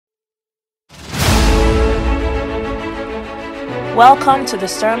Welcome to the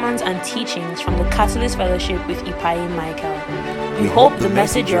sermons and teachings from the Catalyst Fellowship with Ipai Michael. We hope the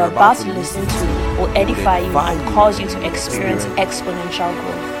message you're about to listen to will edify you and cause you to experience exponential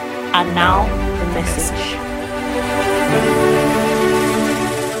growth. And now, the message.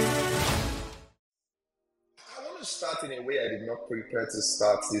 I want to start in a way I did not prepare to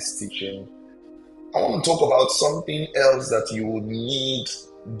start this teaching. I want to talk about something else that you will need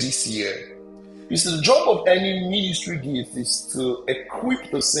this year. You see, the job of any ministry gift is to equip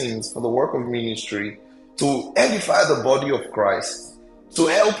the saints for the work of ministry, to edify the body of Christ, to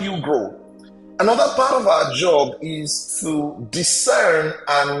help you grow. Another part of our job is to discern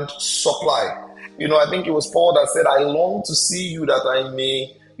and supply. I think it was Paul that said, I long to see you that I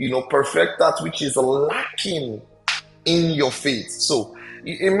may, perfect that which is lacking in your faith. So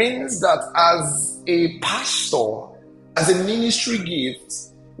it means that as a pastor, as a ministry gift,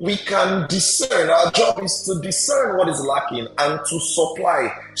 we can discern. Our job is to discern what is lacking and to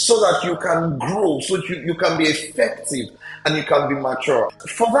supply so that you can grow, so that you can be effective and you can be mature.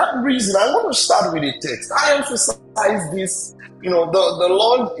 For that reason, I want to start with a text. I emphasize this. The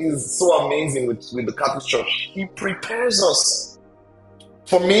Lord is so amazing with the Catholic Church. He prepares us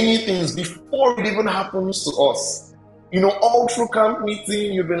for many things before it even happens to us. All through camp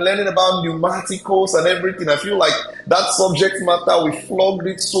meeting, you've been learning about pneumaticals and everything. I feel like that subject matter, we flogged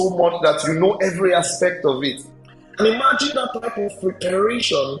it so much that you know every aspect of it. And imagine that type of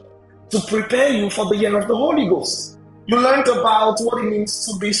preparation to prepare you for the year of the Holy Ghost. You learned about what it means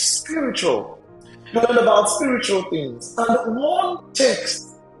to be spiritual. You learned about spiritual things. And one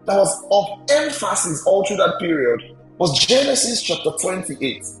text that was of emphasis all through that period was Genesis chapter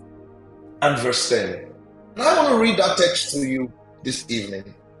 28 and verse 10. And I want to read that text to you this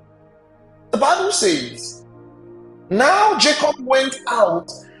evening. The Bible says, Now Jacob went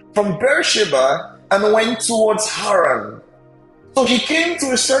out from Beersheba and went towards Haran. So he came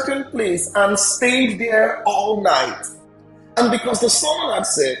to a certain place and stayed there all night. And because the sun had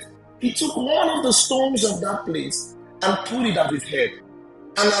set, he took one of the stones of that place and put it at his head.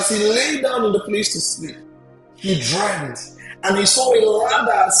 And as he lay down in the place to sleep, he dreamed, and he saw a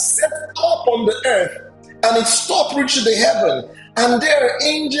ladder set up on the earth, and its top reached the heaven, and there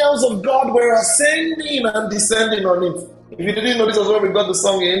angels of God were ascending and descending on it. If you didn't know, this was where we got the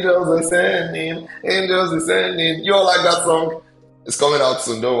song, Angels Ascending, Angels Descending. You all like that song? It's coming out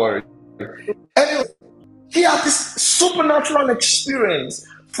soon, don't worry. Anyway, he had this supernatural experience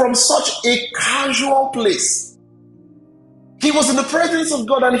from such a casual place. He was in the presence of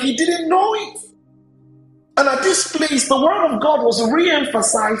God and he didn't know it. And at this place, the word of God was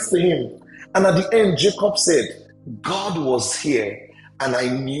re-emphasized to him. And at the end, Jacob said, God was here and I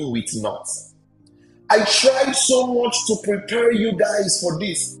knew it not. I tried so much to prepare you guys for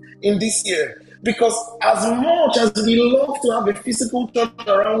this in this year, because as much as we love to have a physical church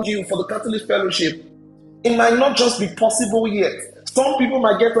around you for the Catholic Fellowship, it might not just be possible yet. Some people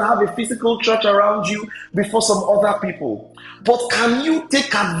might get to have a physical church around you before some other people. But can you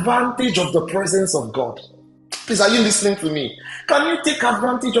take advantage of the presence of God? Please, are you listening to me? Can you take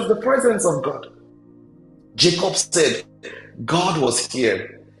advantage of the presence of God? Jacob said, God was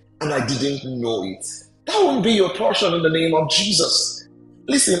here and I didn't know it. That won't be your portion in the name of Jesus.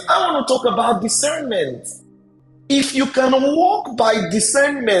 Listen, I want to talk about discernment. If you can walk by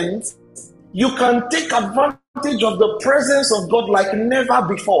discernment, you can take advantage of the presence of God like never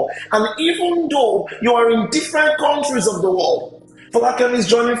before. And even though you are in different countries of the world, Falakem is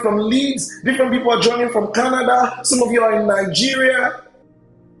joining from Leeds. Different people are joining from Canada. Some of you are in Nigeria.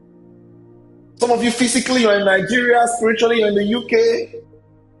 Some of you physically are in Nigeria. Spiritually you're in the UK.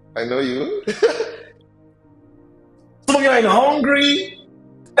 I know you. Some of you are in Hungary.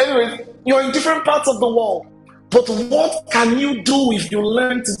 Anyway, you're in different parts of the world. But what can you do if you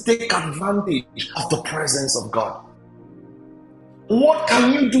learn to take advantage of the presence of God? What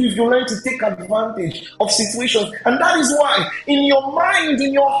can you do if you learn to take advantage of situations? And that is why, in your mind,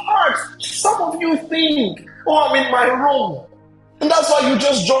 in your heart, some of you think, oh, I'm in my room. And that's why you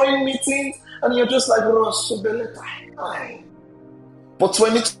just join meetings and you're just like, but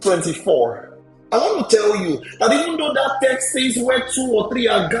 2024, I want to tell you that even though that text says where 2 or 3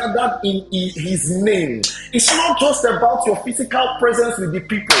 are gathered in his name, it's not just about your physical presence with the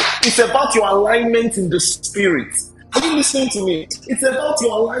people. It's about your alignment in the spirit. Are you listening to me? It's about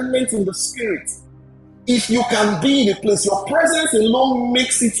your alignment in the spirit. If you can be in a place, your presence alone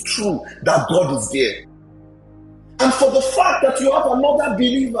makes it true that God is there. And for the fact that you have another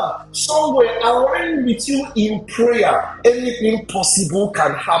believer somewhere aligned with you in prayer, anything possible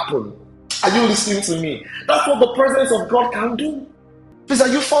can happen. Are you listening to me? That's what the presence of God can do. Please, are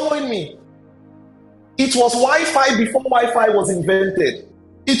you following me? It was Wi-Fi before Wi-Fi was invented.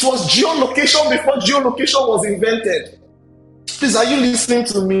 It was geolocation before geolocation was invented. Please, are you listening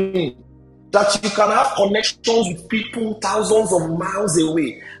to me? That you can have connections with people thousands of miles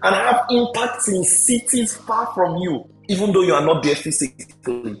away and have impacts in cities far from you, even though you are not there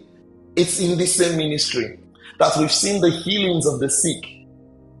physically. It's in the same ministry that we've seen the healings of the sick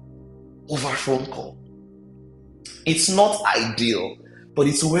over phone call. It's not ideal, but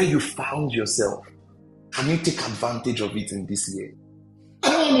it's where you found yourself. Can you take advantage of it in this year?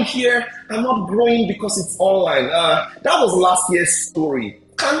 I don't want to hear, I'm not growing because it's online. That was last year's story.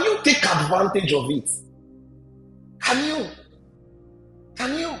 Can you take advantage of it? Can you?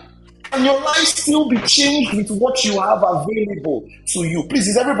 Can your life still be changed with what you have available to you? Please,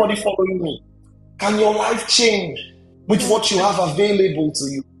 is everybody following me? Can your life change with what you have available to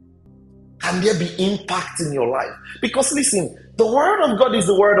you? Can there be impact in your life? Because listen, the word of God is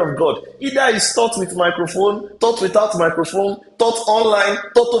the word of God. Either it's taught with microphone, taught without microphone, taught online,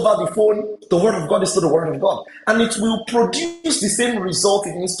 taught over the phone. The word of God is still the word of God. And it will produce the same result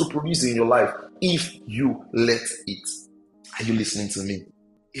it needs to produce in your life if you let it. Are you listening to me?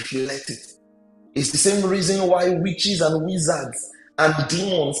 If you let it. It's the same reason why witches and wizards and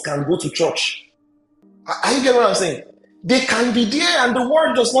demons can go to church. Are you getting what I'm saying? They can be there and the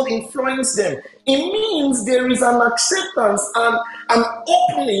word does not influence them. It means there is an acceptance and an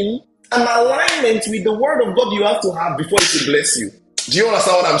opening, an alignment with the word of God you have to have before it will bless you. Do you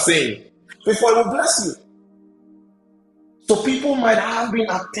understand what I'm saying? Before it will bless you. So people might have been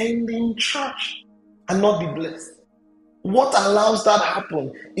attending church and not be blessed. What allows that to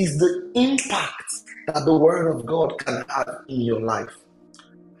happen is the impact that the word of God can have in your life.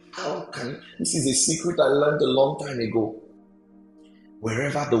 This is a secret I learned a long time ago.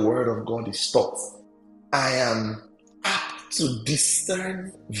 Wherever the word of God is taught, I am apt to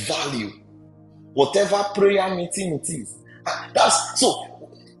discern value. Whatever prayer meeting it is. So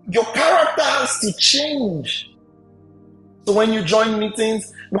your character has to change. So when you join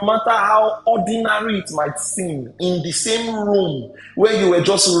meetings, no matter how ordinary it might seem, in the same room where you were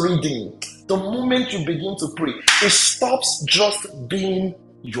just reading, the moment you begin to pray, it stops just being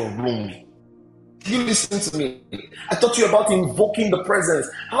your room. You listen to me. I taught you about invoking the presence.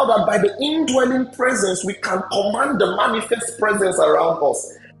 How that by the indwelling presence, we can command the manifest presence around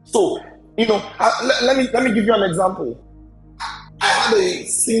us. So, let me give you an example. I had a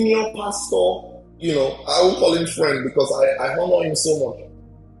senior pastor, I won't call him friend because I honor him so much.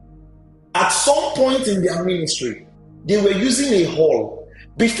 At some point in their ministry, they were using a hall.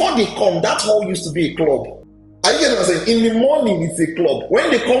 Before they come, that hall used to be a club. Are you getting what I'm saying? In the morning, it's a club.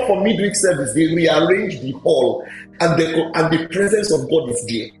 When they come for midweek service, they rearrange the hall, and the presence of God is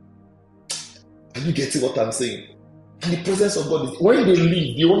there. Are you getting what I'm saying? And the presence of God is there. When they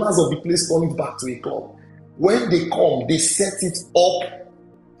leave, the owners of the place turn it back to a club. When they come, they set it up,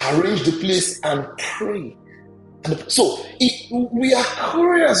 arrange the place, and pray. So, we are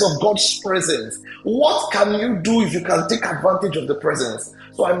curious of God's presence. What can you do if you can take advantage of the presence?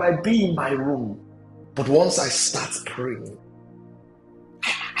 So I might be in my room, but once I start praying,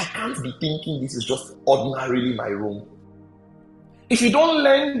 I can't be thinking this is just ordinarily my room. If you don't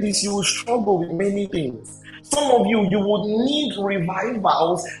learn this, you will struggle with many things. Some of you would need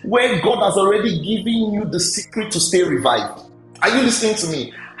revivals where God has already given you the secret to stay revived. Are you listening to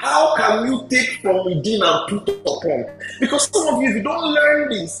me? How can you take from within and put upon? Because some of you, if you don't learn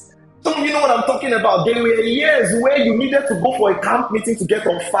this, some of you know what I'm talking about. There were years where you needed to go for a camp meeting to get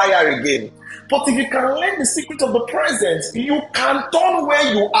on fire again. But if you can learn the secret of the presence, you can turn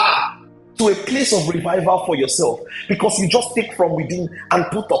where you are to a place of revival for yourself, because you just take from within and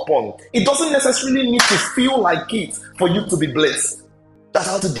put upon. It doesn't necessarily need to feel like it for you to be blessed. That's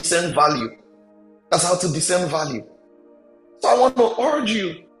how to discern value. So I want to urge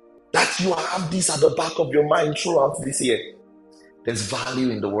you that you have this at the back of your mind throughout this year. There's value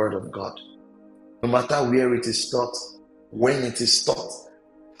in the word of God. No matter where it is taught, when it is taught,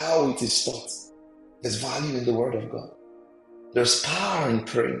 how it is taught, there's value in the word of God. There's power in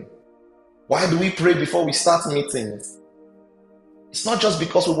praying. Why do we pray before we start meetings? It's not just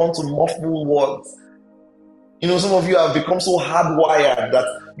because we want to muffle words. Some of you have become so hardwired that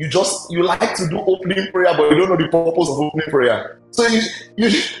you like to do opening prayer, but you don't know the purpose of opening prayer. So you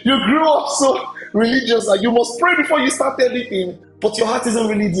grew up so religious that you must pray before you start anything, but your heart isn't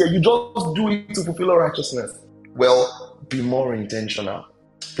really there. You just do it to fulfill righteousness. Well, be more intentional.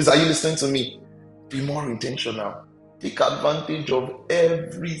 Please, are you listening to me? Be more intentional. Take advantage of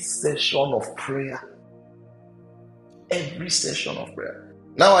every session of prayer. Every session of prayer.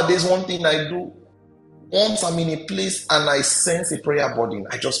 Nowadays, one thing I do, once I'm in a place and I sense a prayer burden,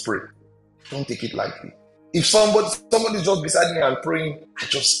 I just pray. Don't take it lightly. If somebody's just beside me and praying, I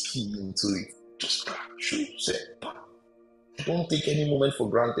just key into it. Just shoot, say, I don't take any moment for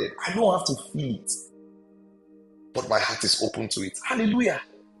granted. I don't have to feel it, but my heart is open to it. Hallelujah.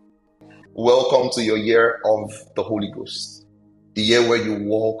 Welcome to your year of the Holy Ghost. The year where you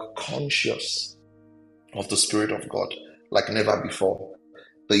walk conscious of the Spirit of God like never before.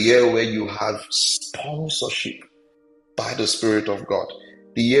 The year where you have sponsorship by the Spirit of God.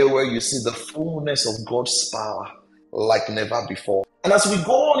 The year where you see the fullness of God's power like never before. And as we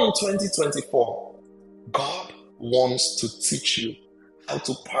go on in 2024, God wants to teach you how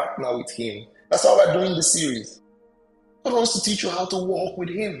to partner with Him. That's why we're doing this series. God wants to teach you how to walk with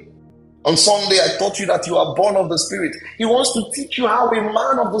Him. On Sunday, I taught you that you are born of the Spirit. He wants to teach you how a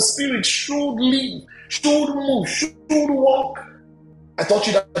man of the Spirit should live, should move, should walk. I taught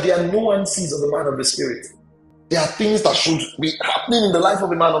you that there are nuances of the man of the Spirit. There are things that should be happening in the life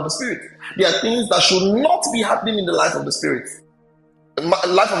of a man of the Spirit. There are things that should not be happening in the life of the Spirit. The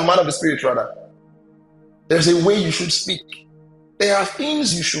life of a man of the Spirit, rather. There's a way you should speak. There are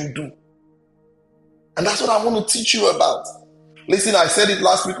things you should do. And that's what I want to teach you about. Listen, I said it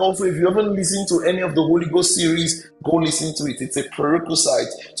last week also. If you haven't listened to any of the Holy Ghost series, go listen to it. It's a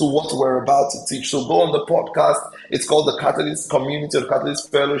prerequisite to what we're about to teach. So go on the podcast. It's called the Catalyst Community or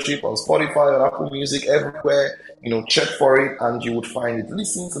Catalyst Fellowship on Spotify or Apple Music, everywhere. Check for it and you would find it.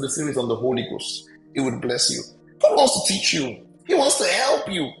 Listen to the series on the Holy Ghost. It would bless you. God wants to teach you. He wants to help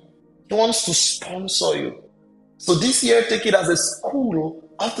you. He wants to sponsor you. So this year, take it as a school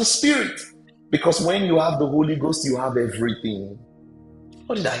of the Spirit. Because when you have the Holy Ghost, you have everything.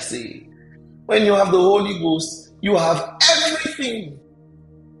 What did I say? When you have the Holy Ghost, you have everything.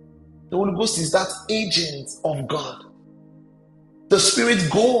 The Holy Ghost is that agent of God. The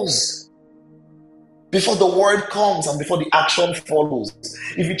Spirit goes before the word comes and before the action follows.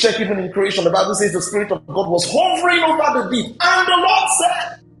 If you check even in creation, the Bible says the Spirit of God was hovering over the deep. And the Lord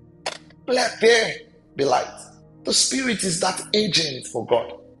said, let there be light. The Spirit is that agent for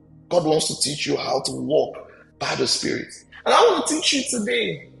God. God wants to teach you how to walk by the Spirit. And I want to teach you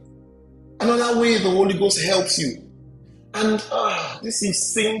today another way the Holy Ghost helps you. And this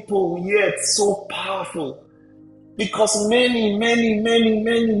is simple yet so powerful. Because many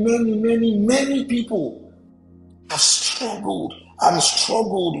people have struggled and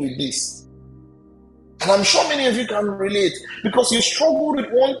struggled with this. And I'm sure many of you can relate because you struggled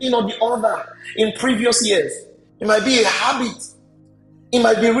with one thing or the other in previous years. It might be a habit. It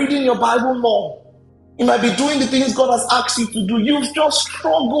might be reading your Bible more. It might be doing the things God has asked you to do. You've just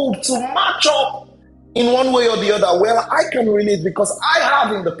struggled to match up in one way or the other. Well, I can relate because I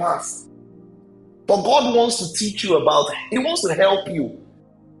have in the past. But God wants to teach you about it. He wants to help you.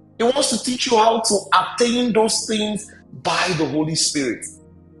 He wants to teach you how to attain those things by the Holy Spirit.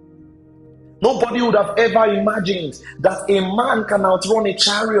 Nobody would have ever imagined that a man can outrun a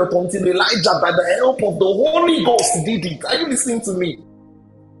chariot until Elijah, by the help of the Holy Ghost, did it. Are you listening to me?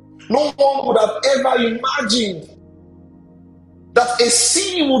 No one would have ever imagined that a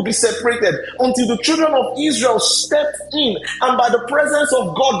sea would be separated until the children of Israel stepped in, and by the presence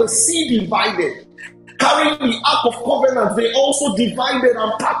of God, the sea divided. Carrying the Ark of Covenant, they also divided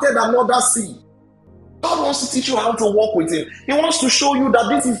and parted another sea. God wants to teach you how to walk with Him. He wants to show you that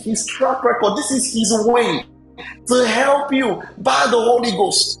this is His track record, this is His way to help you by the Holy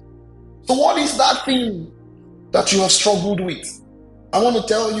Ghost. So what is that thing that you have struggled with? I want to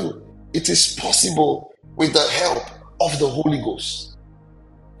tell you, it is possible with the help of the Holy Ghost.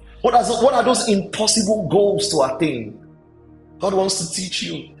 What are those impossible goals to attain? God wants to teach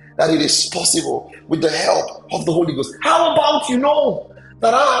you that it is possible with the help of the Holy Ghost. How about you know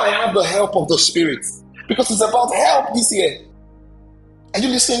that I have the help of the Spirit? Because it's about help this year. Are you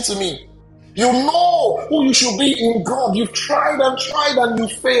listening to me? You know who you should be in God. You've tried and you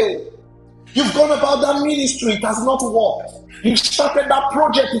failed. You've gone about that ministry, it has not worked. You've started that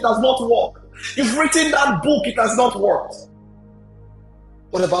project, it has not worked. You've written that book, it has not worked.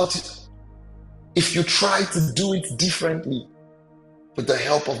 What about it? If you try to do it differently with the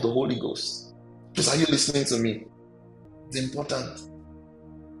help of the Holy Ghost. Please, are you listening to me? It's important.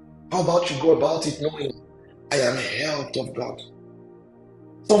 How about you go about it knowing I am helped of God?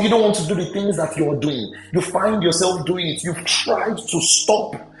 So you don't want to do the things that you're doing. You find yourself doing it. You've tried to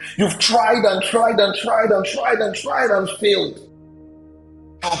stop. You've tried and failed.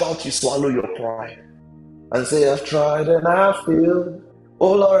 How about you swallow your pride and say, I've tried and I failed.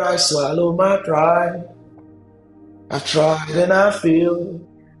 Oh Lord, I swallow my pride. I've tried and I failed.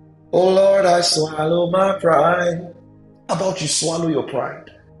 Oh Lord, I swallow my pride. How about you swallow your pride?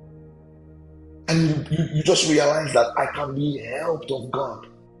 And you just realize that I can be helped of God.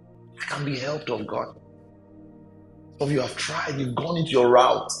 I can be helped of God. Some of you have tried, you've gone into your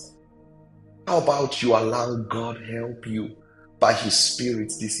route. How about you allow God help you by His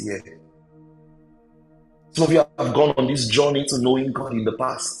Spirit this year? Some of you have gone on this journey to knowing God in the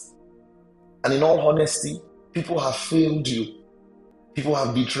past. And in all honesty, people have failed you. People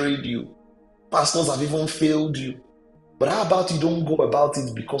have betrayed you. Pastors have even failed you. But how about you don't go about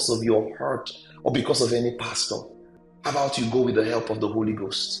it because of your hurt or because of any pastor? How about you go with the help of the Holy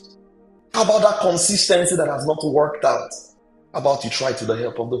Ghost? How about that consistency that has not worked out? How about you try to the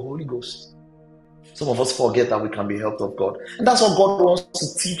help of the Holy Ghost? Some of us forget that we can be helped of God. And that's what God wants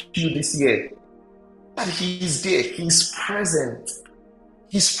to teach you this year. That He is there. He's present.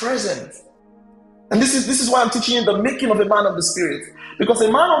 He's present. And this is why I'm teaching you the making of a man of the Spirit. Because a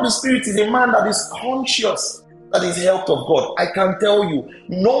man of the Spirit is a man that is conscious that is helped of God. I can tell you,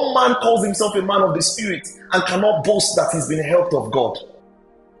 no man calls himself a man of the Spirit and cannot boast that he's been helped of God.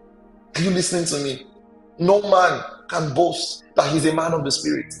 Are you listening to me? No man can boast that he's a man of the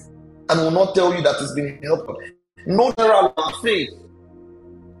Spirit and will not tell you that he's been helped. No general of faith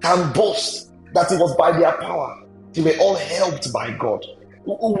can boast that it was by their power. They were all helped by God.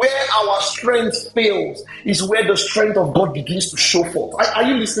 Where our strength fails is where the strength of God begins to show forth. Are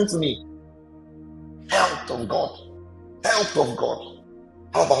you listening to me? Help of God. Help of God.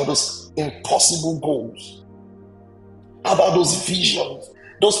 How about those impossible goals? How about those visions?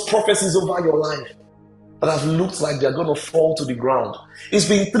 Those prophecies over your life that have looked like they're going to fall to the ground. It's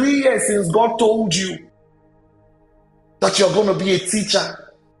been 3 years since God told you that you're going to be a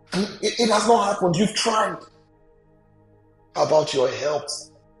teacher. And it has not happened. You've tried. How about your help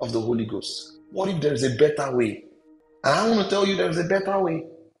of the Holy Ghost? What if there's a better way? And I want to tell you there's a better way.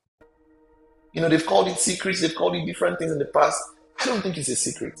 You know, they've called it secrets. They've called it different things in the past. I don't think it's a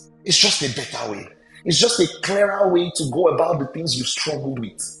secret. It's just a better way. It's just a clearer way to go about the things you've struggled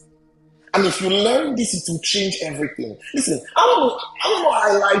with. And if you learn this, it will change everything. Listen, I want to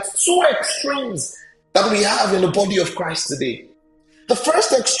highlight 2 extremes that we have in the body of Christ today. The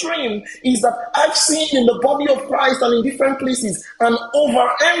first extreme is that I've seen in the body of Christ and in different places an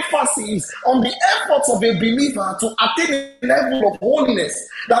overemphasis on the efforts of a believer to attain a level of holiness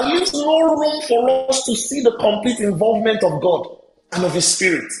that leaves no room for us to see the complete involvement of God and of His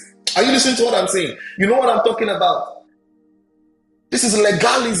Spirit. Are you listening to what I'm saying? You know what I'm talking about? This is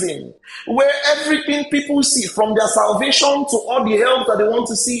legalism, where everything people see, from their salvation to all the help that they want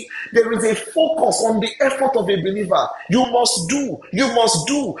to see, there is a focus on the effort of a believer. You must do, you must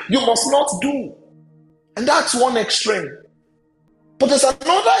do, you must not do. And that's one extreme. But there's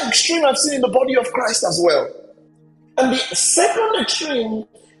another extreme I've seen in the body of Christ as well. And the second extreme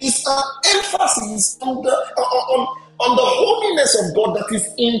is an emphasis on the holiness of God that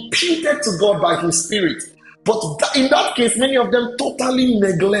is imputed to God by His Spirit. But in that case, many of them totally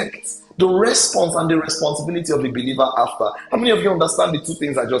neglect the response and the responsibility of a believer after. How many of you understand the 2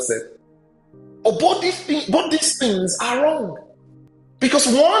 things I just said? But these things are wrong. Because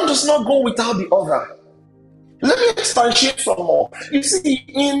one does not go without the other. Let me expatiate some more. You see,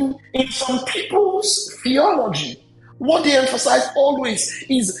 in some people's theology, what they emphasize always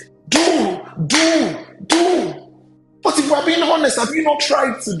is do. But if we're being honest, have you not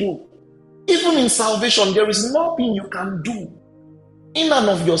tried to do? Even in salvation, there is nothing you can do in and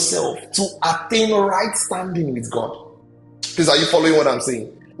of yourself to attain right standing with God. Please, are you following what I'm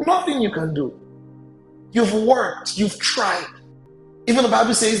saying? Nothing you can do. You've worked, you've tried. Even the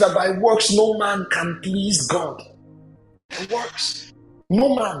Bible says that by works no man can please God. By works,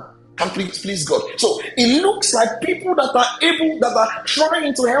 no man can please God. So it looks like people that are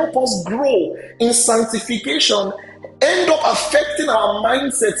trying to help us grow in sanctification end up affecting our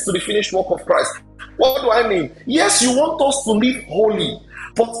mindsets to the finished work of Christ. What do I mean? Yes, you want us to live holy,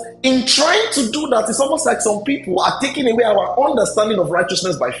 but in trying to do that, it's almost like some people are taking away our understanding of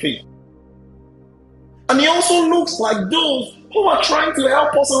righteousness by faith. And it also looks like those who are trying to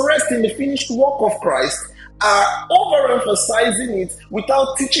help us rest in the finished work of Christ are overemphasizing it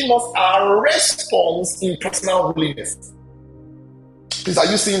without teaching us our response in personal holiness. Please, are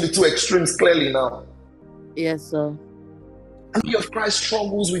you seeing the 2 extremes clearly now? Yes, sir. And the body of Christ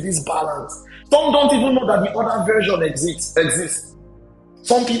struggles with this balance. Some don't even know that the other version exists.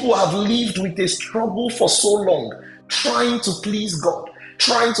 Some people have lived with a struggle for so long, trying to please God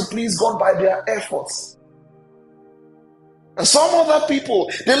by their efforts. And some other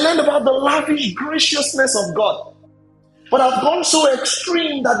people, they learned about the lavish graciousness of God, but have gone so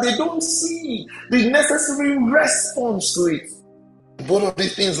extreme that they don't see the necessary response to it. Both of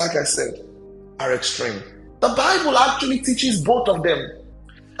these things, like I said, are extreme. The Bible actually teaches both of them,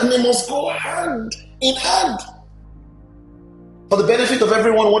 and they must go hand in hand. For the benefit of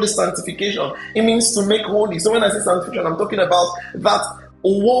everyone, what is sanctification? It means to make holy. So when I say sanctification, I'm talking about that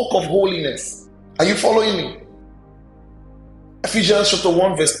walk of holiness. Are you following me? Ephesians chapter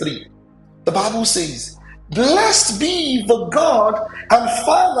 1 verse 3. The Bible says, "Blessed be the God and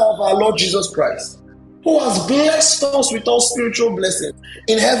Father of our Lord Jesus Christ, who has blessed us with all spiritual blessings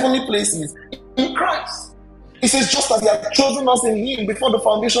in heavenly places in Christ." It says, just as He has chosen us in Him before the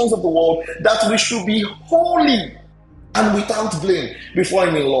foundations of the world, that we should be holy and without blame before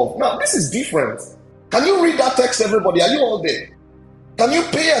Him in love. Now, this is different. Can you read that text, everybody? Are you all there? Can you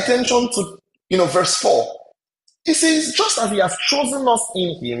pay attention to, verse 4? It says, just as He has chosen us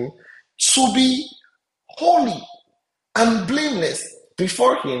in Him to be holy and blameless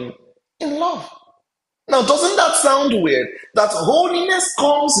before Him in love. Now, doesn't that sound weird? That holiness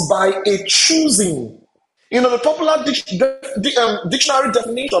comes by a choosing. The popular dictionary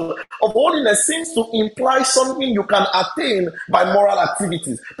definition of holiness seems to imply something you can attain by moral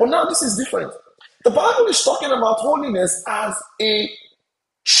activities. But now this is different. The Bible is talking about holiness as a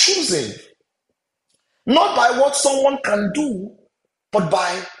choosing. Not by what someone can do, but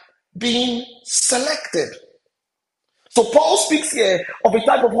by being selected. So Paul speaks here of a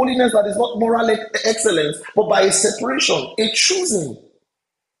type of holiness that is not moral excellence, but by a separation, a choosing.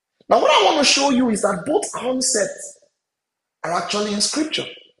 Now, what I want to show you is that both concepts are actually in Scripture.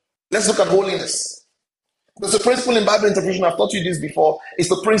 Let's look at holiness. There's a principle in Bible interpretation, I've taught you this before. It's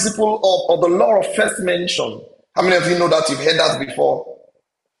the principle of the law of first mention. How many of you know that? You've heard that before?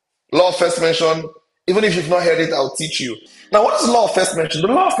 Law of first mention. Even if you've not heard it, I'll teach you. Now, what is the law of first mention? The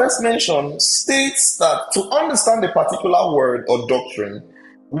law of first mention states that to understand a particular word or doctrine,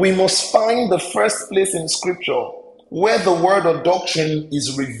 we must find the first place in Scripture where the word or doctrine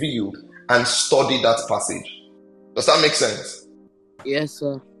is revealed and study that passage. Does that make sense? Yes,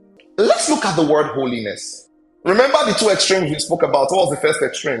 sir. Let's look at the word holiness. Remember the two extremes we spoke about. What was the first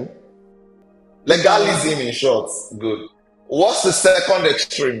extreme? Legalism, in short. Good. What's the second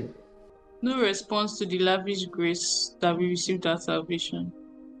extreme? No response to the lavish grace that we received at salvation.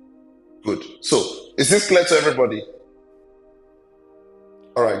 Good. So, is this clear to everybody?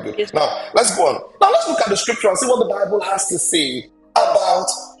 All right, good. Yes. Now, let's go on. Now, let's look at the Scripture and see what the Bible has to say about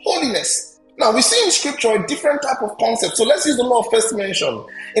holiness. Now, we see in Scripture a different type of concept. So, let's use the law of first mention.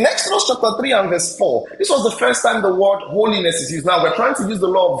 In Exodus chapter 3 and verse 4, this was the first time the word holiness is used. Now, we're trying to use the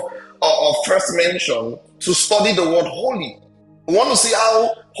law of first mention to study the word holy. We want to see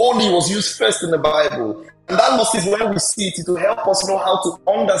how holy was used first in the Bible. And that must is when we see it, it will help us know how to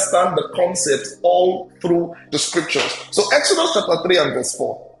understand the concept all through the Scriptures. So Exodus chapter 3 and verse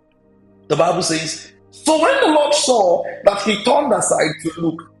 4, the Bible says, "So when the Lord saw that he turned aside to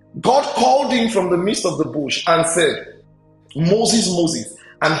look, God called him from the midst of the bush and said, 'Moses, Moses.'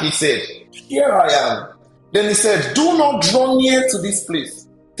 And he said, 'Here I am.' Then he said, 'Do not draw near to this place.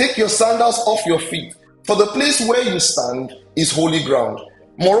 Take your sandals off your feet, for the place where you stand is holy ground.'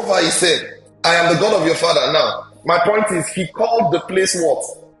 Moreover, he said, 'I am the God of your father.'" Now, my point is, he called the place what?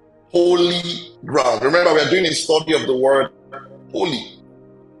 Holy ground. Remember, we are doing a study of the word holy.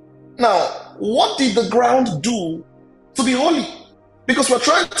 Now, what did the ground do to be holy? Because we're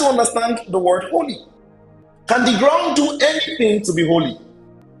trying to understand the word holy. Can the ground do anything to be holy?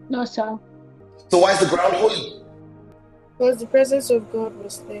 No, sir. So why is the ground holy? Because the presence of God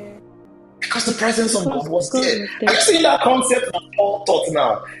was there. Because the presence of God was there. Are you seeing that concept that Paul taught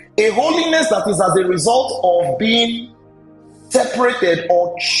now? A holiness that is as a result of being separated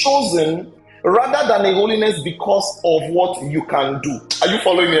or chosen, rather than a holiness because of what you can do. Are you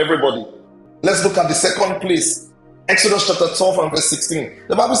following me, everybody? Let's look at the second place. Exodus chapter 12 and verse 16.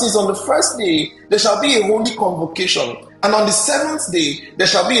 The Bible says, "On the first day there shall be a holy convocation, and on the seventh day there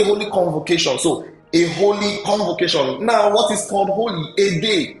shall be a holy convocation." So, a holy convocation. Now, what is called holy? A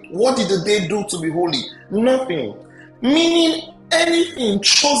day. What did the day do to be holy? Nothing. Meaning, anything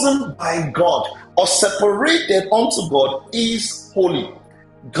chosen by God or separated unto God is holy.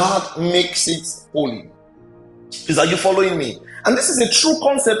 God makes it holy. Please, are you following me? And this is a true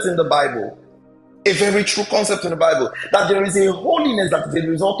concept in the Bible. A very true concept in the Bible, that there is a holiness that is a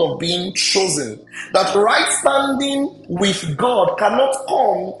result of being chosen. That right standing with God cannot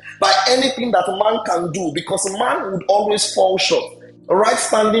come by anything that man can do, because man would always fall short. Right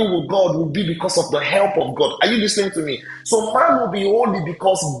standing with God will be because of the help of God. Are you listening to me? So man will be holy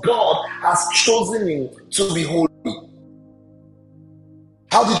because God has chosen him to be holy.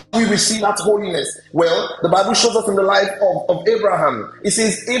 How did we we receive that holiness? Well, the Bible shows us in the life of Abraham. It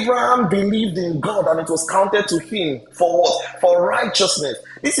says Abraham believed in God and it was counted to him for what? For righteousness.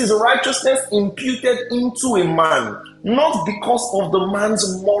 This is righteousness imputed into a man, not because of the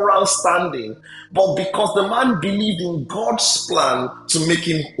man's moral standing, but because the man believed in God's plan to make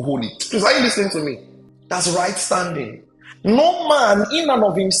him holy. Please, are you listening to me? That's right standing. No man in and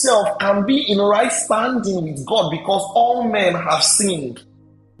of himself can be in right standing with God because all men have sinned.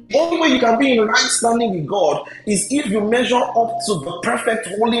 The only way you can be in right standing with God is if you measure up to the perfect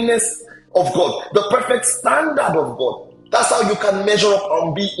holiness of God, the perfect standard of God. That's how you can measure up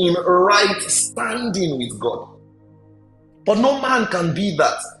and be in right standing with God. But no man can be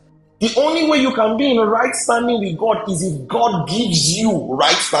that. The only way you can be in right standing with God is if God gives you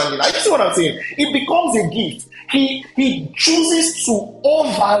right standing. Now, you see what I'm saying? It becomes a gift. He chooses to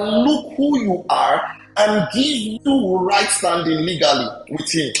overlook who you are and give you right standing legally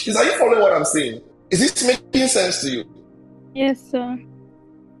with him. Are you following what I'm saying? Is this making sense to you? Yes, sir.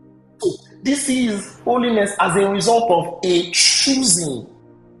 So this is holiness as a result of a choosing.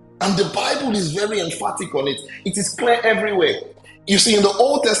 And the Bible is very emphatic on it. It is clear everywhere. You see, in the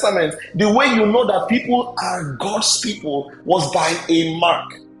Old Testament, the way you know that people are God's people was by a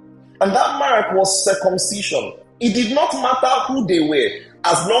mark. And that mark was circumcision. It did not matter who they were,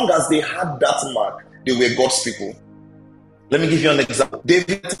 as long as they had that mark, they were God's people. Let me give you an example.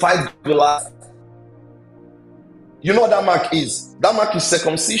 David fight Goliath. You know what that mark is? That mark is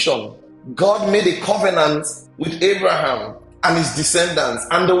circumcision. God made a covenant with Abraham and his descendants.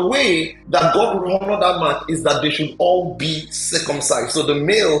 And the way that God will honor that mark is that they should all be circumcised. So the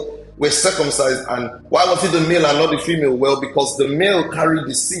male were circumcised. And why was it the male and not the female? Well, because the male carried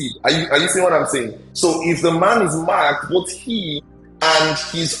the seed. Are you seeing what I'm saying? So if the man is marked, both he and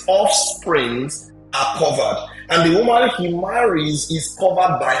his offsprings are covered. And the woman he marries is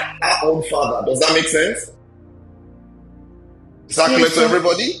covered by her own father. Does that make sense? Is that clear to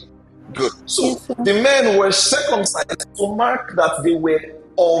everybody? Good. So the men were circumcised to mark that they were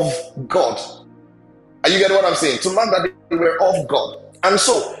of God. Are you getting what I'm saying? To mark that they were of God. And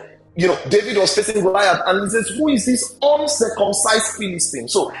so, David was facing Goliath and he says, who is this uncircumcised Philistine?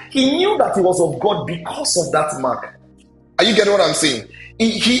 So he knew that he was of God because of that mark. Are you getting what I'm saying?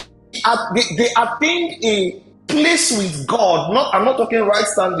 They attained a place with God. I'm not talking right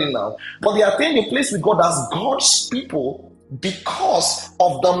standing now, but they attained a place with God as God's people because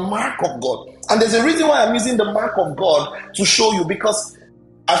of the mark of God. And there's a reason why I'm using the mark of God to show you, because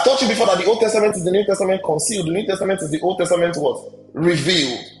I've taught you before that the Old Testament is the New Testament concealed. The New Testament is the Old Testament what?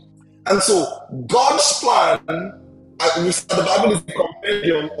 Revealed. And so God's plan, the Bible is the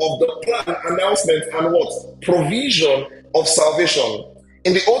compendium of the plan, announcement, and what? Provision of salvation.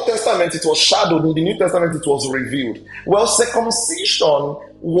 In the Old Testament, it was shadowed. In the New Testament, it was revealed. Well, circumcision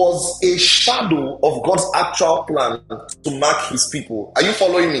was a shadow of God's actual plan to mark his people. Are you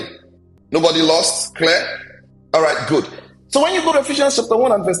following me? Nobody lost? Clear? All right, good. So when you go to Ephesians chapter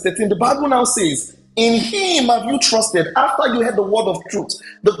 1 and verse 13, the Bible now says, in him have you trusted after you heard the word of truth,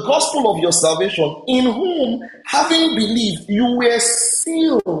 the gospel of your salvation, in whom, having believed, you were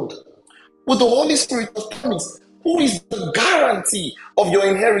sealed with the Holy Spirit of promise, who is the guarantee of your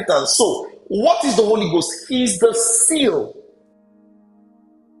inheritance. So, what is the Holy Ghost? He is the seal.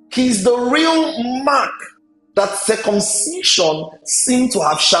 He is the real mark that circumcision seemed to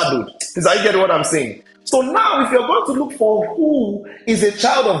have shadowed. Are you getting what I'm saying? So now, if you're going to look for who is a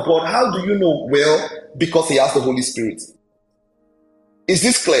child of God, how do you know? Well, because he has the Holy Spirit. Is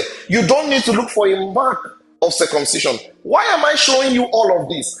this clear? You don't need to look for a mark of circumcision. Why am I showing you all of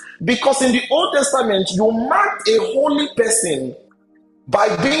this? Because in the Old Testament, you marked a holy person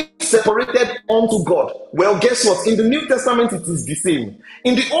by being separated unto God. Well, guess what? In the New Testament, it is the same.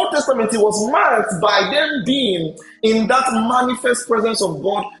 In the Old Testament, it was marked by them being in that manifest presence of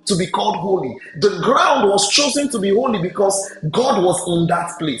God to be called holy. The ground was chosen to be holy because God was in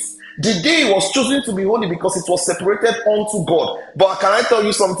that place. The day was chosen to be holy because it was separated unto God. But can I tell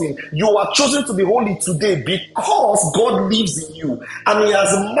you something? You are chosen to be holy today because God lives in you and he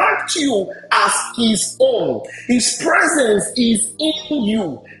has marked you as his own. His presence is in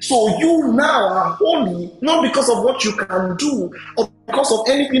you. So you now are holy, not because of what you can do or because of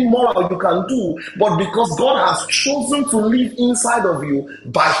anything moral you can do, but because God has chosen to live inside of you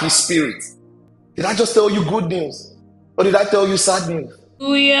by his Spirit. Did I just tell you good news? Or did I tell you sad news?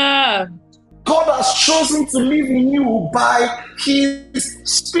 Oh, yeah. God has chosen to live in you by his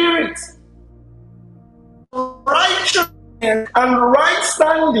Spirit. Righteousness and right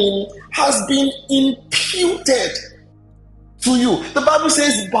standing has been imputed to you. The Bible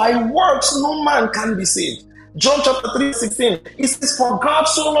says, by works no man can be saved. John chapter 3:16. It says, "For God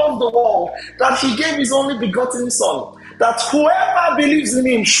so loved the world that he gave his only begotten Son, that whoever believes in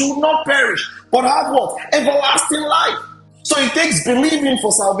him should not perish, but have what? Everlasting life." So it takes believing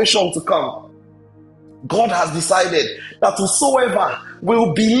for salvation to come. God has decided that whosoever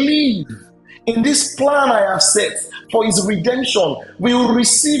will believe in this plan I have set for his redemption will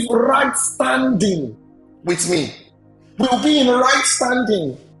receive right standing with me. Will be in right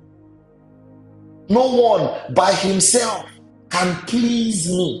standing. No one by himself can please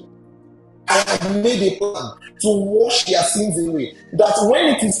me. I have made a plan to wash their sins away. That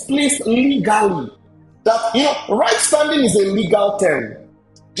when it is placed legally, that right standing is a legal term.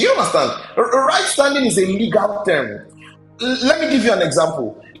 Do you understand? Right standing is a legal term. Let me give you an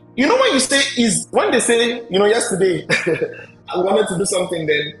example. When they say, yesterday I wanted to do something,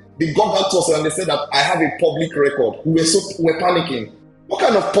 then they got back to us and they said that I have a public record. We're panicking. What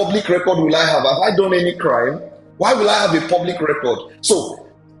kind of public record will I have? Have I done any crime? Why will I have a public record? So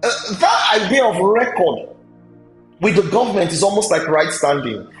that idea of record with the government is almost like right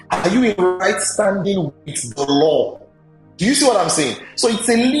standing. Are you in right standing with the law? Do you see what I'm saying? So it's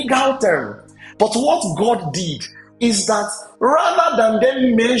a legal term. But what God did is that rather than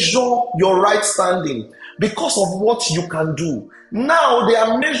them measure your right standing because of what you can do, now they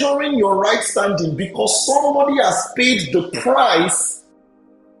are measuring your right standing because somebody has paid the price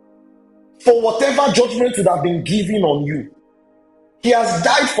for whatever judgment would have been given on you. He has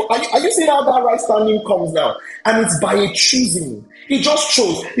died for. Are you seeing how that right standing comes now? And it's by a choosing. He just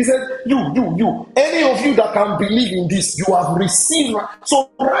chose. He said, you, any of you that can believe in this, you have received. So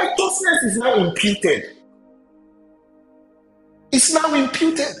righteousness is now imputed. It's now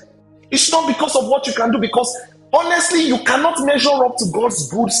imputed. It's not because of what you can do, because honestly, you cannot measure up to God's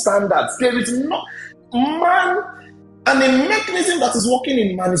good standards. There is not man, and a mechanism that is working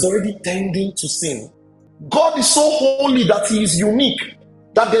in man is already tending to sin. God is so holy that he is unique,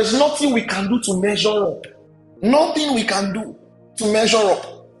 that there's nothing we can do to measure up. Nothing we can do to measure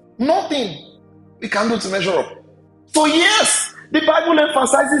up. Nothing we can do to measure up. So yes, the Bible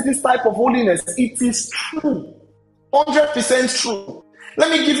emphasizes this type of holiness. It is true. 100% true. Let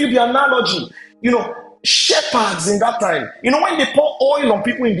me give you the analogy. Shepherds in that time, when they pour oil on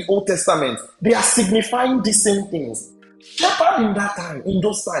people in the Old Testament, they are signifying the same things. Shepherds in that time, in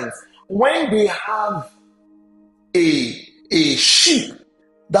those times, when they have a sheep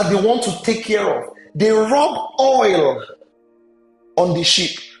that they want to take care of, they rub oil on the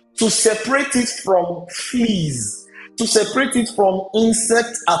sheep to separate it from fleas, to separate it from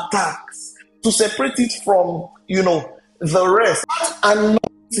insect attacks, to separate it from the rest. That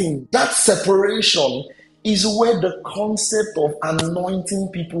anointing, that separation is where the concept of anointing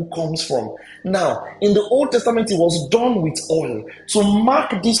people comes from. Now, in the Old Testament, it was done with oil to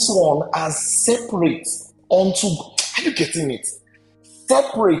mark this one as separate unto God. Are you getting it?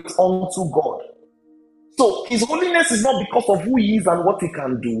 Separate unto God. So his holiness is not because of who he is and what he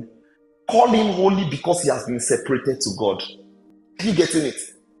can do. Call him holy because he has been separated to God. Are you getting it?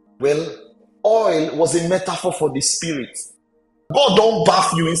 Well, oil was a metaphor for the Spirit. God don't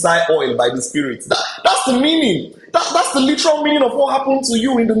bath you inside oil by the Spirit. That's the meaning. That's the literal meaning of what happened to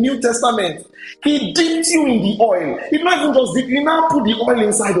you in the New Testament. He dipped you in the oil. He not even just dip, he now put the oil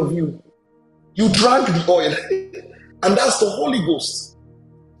inside of you. You drank the oil. And that's the Holy Ghost.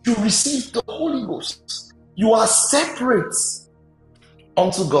 You received the Holy Ghost. You are separate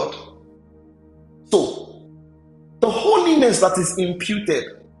unto God. So, the holiness that is imputed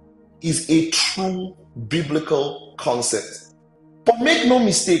is a true biblical concept. But make no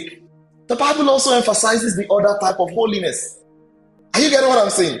mistake, the Bible also emphasizes the other type of holiness. Are you getting what I'm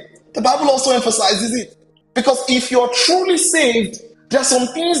saying? The Bible also emphasizes it. Because if you're truly saved, there are some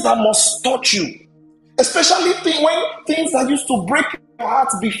things that must touch you. Especially when things that used to break your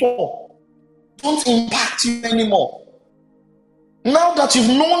heart before don't impact you anymore. Now that you've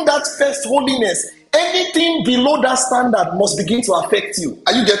known that first holiness, anything below that standard must begin to affect you.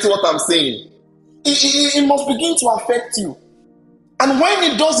 Are you getting what I'm saying? It must begin to affect you. And when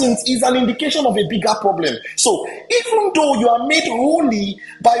it doesn't, it's an indication of a bigger problem. So even though you are made holy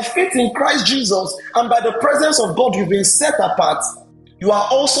by faith in Christ Jesus and by the presence of God, you've been set apart, you are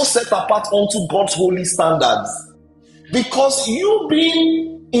also set apart unto God's holy standards. Because you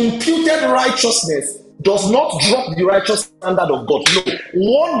being imputed righteousness does not drop the righteous standard of God. No,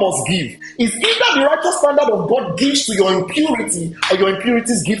 one must give. It's either the righteous standard of God gives to your impurity, or your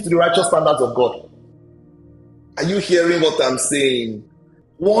impurities give to the righteous standards of God. Are you hearing what I'm saying?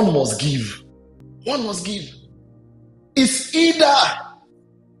 One must give. One must give. It's either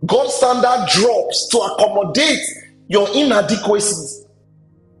God's standard drops to accommodate your inadequacies,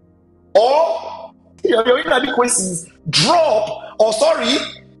 or Your inadequacies drop, or sorry,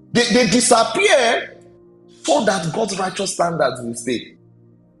 they disappear so that God's righteous standards will stay.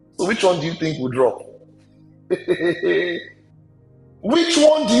 So which one do you think will drop? Which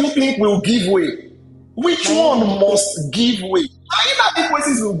one do you think will give way? Which one must give way?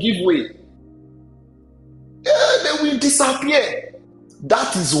 Inadequacies will give way. They will disappear.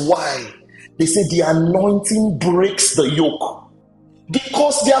 That is why they say the anointing breaks the yoke.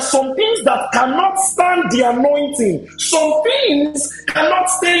 Because there are some things that cannot stand the anointing. Some things cannot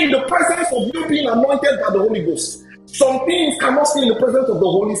stay in the presence of you being anointed by the Holy Ghost. Some things cannot stay in the presence of the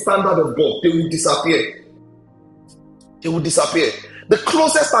holy standard of God. They will disappear. They will disappear. The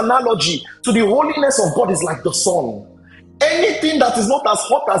closest analogy to the holiness of God is like the sun. Anything that is not as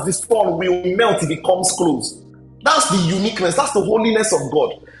hot as the sun will melt if it comes close. That's the uniqueness. That's the holiness of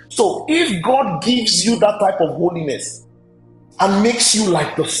God. So if God gives you that type of holiness and makes you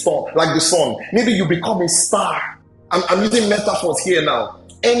like the sun, maybe you become a star. I'm using metaphors here now.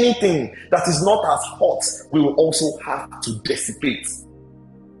 Anything that is not as hot will also have to dissipate.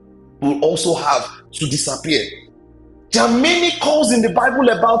 Will also have to disappear. There are many calls in the Bible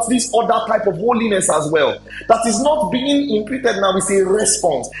about this other type of holiness as well. That is not being imputed now, it's a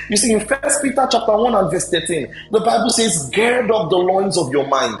response. You see, in 1 Peter chapter 1 and verse 13, the Bible says, gird up the loins of your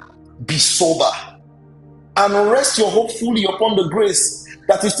mind, be sober, and rest your hope fully upon the grace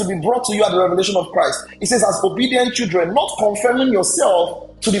that is to be brought to you at the revelation of Christ. It says, as obedient children, not conforming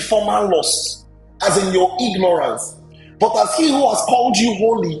yourself to the former lusts, as in your ignorance, but as he who has called you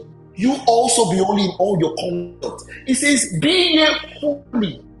holy, you also be holy in all your conduct. It says, be ye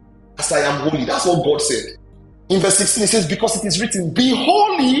holy as I am holy. That's what God said. In verse 16, it says, because it is written, be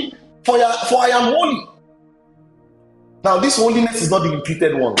holy, for I am holy. Now, this holiness is not the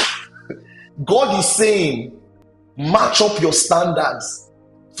imputed one. God is saying, match up your standards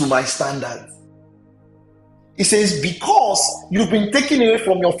to my standards. He says, because you've been taken away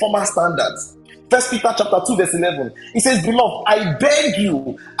from your former standards. 1 Peter chapter 2 verse 11. He says, beloved, I beg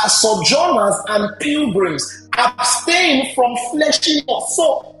you, as sojourners and pilgrims, abstain from fleshly lusts.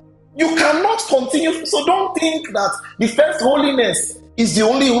 So you cannot continue. So don't think that the first holiness is the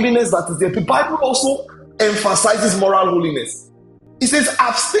only holiness that is there. The Bible also emphasizes moral holiness. It says,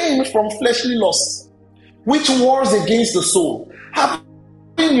 abstain from fleshly lusts, which wars against the soul.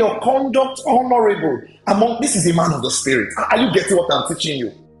 Having your conduct honorable among. This is a man of the Spirit. Are you getting what I'm teaching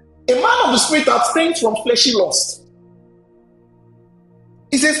you? A man of the Spirit abstains from fleshly lust.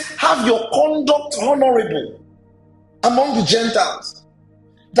 He says, have your conduct honorable among the Gentiles,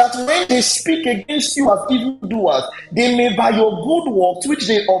 that when they speak against you as evildoers, they may by your good works which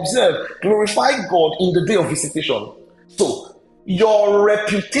they observe glorify God in the day of visitation. So your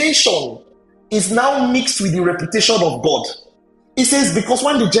reputation is now mixed with the reputation of God. He says, because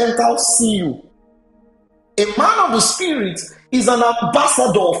when the Gentiles see you, a man of the Spirit is an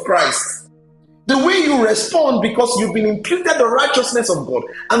ambassador of Christ. The way you respond, because you've been imputed the righteousness of God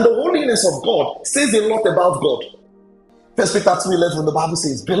and the holiness of God, says a lot about God. 1 Peter 2:11, the Bible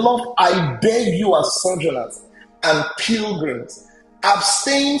says, beloved, I beg you as sojourners and pilgrims,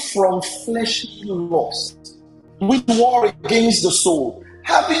 abstain from fleshly lusts, which war against the soul,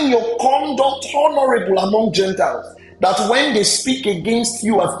 having your conduct honorable among Gentiles, that when they speak against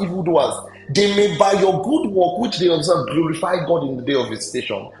you as evildoers, they may by your good work which they observe glorify God in the day of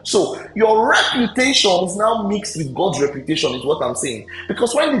visitation. So your reputation is now mixed with God's reputation, is what I'm saying.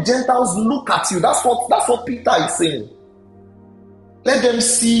 Because when the Gentiles look at you, that's what Peter is saying. Let them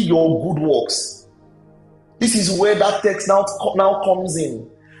see your good works. This is where that text now comes in.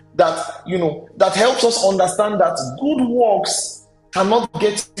 That that helps us understand that good works cannot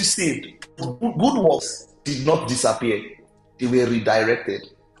get you saved. Good works did not disappear. They were redirected.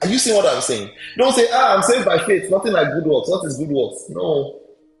 Are you seeing what I'm saying? Don't say, I'm saved by faith. Nothing like good works. What is good works? No,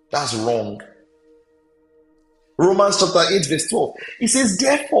 that's wrong. Romans chapter 8 verse 12. It says,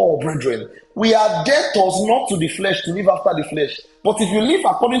 therefore, brethren, we are debtors not to the flesh to live after the flesh. But if you live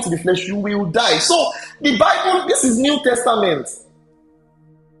according to the flesh, you will die. So the Bible, this is New Testament.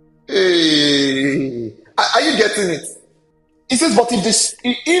 Hey, are you getting it? It says, but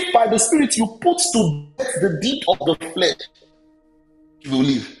if by the Spirit you put to death the deed of the flesh, you will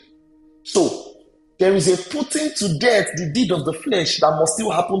live. So there is a putting to death the deed of the flesh that must still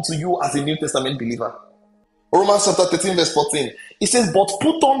happen to you as a New Testament believer. Romans chapter 13 verse 14. It says, but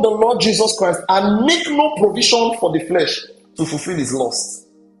put on the Lord Jesus Christ and make no provision for the flesh to fulfill his lusts.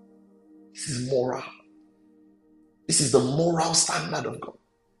 This is moral. This is the moral standard of God.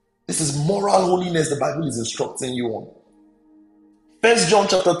 This is moral holiness the Bible is instructing you on. First John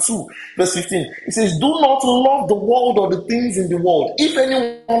chapter 2, verse 15. It says, do not love the world or the things in the world. If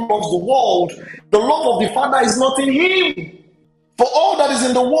anyone loves the world, the love of the Father is not in him. For all that is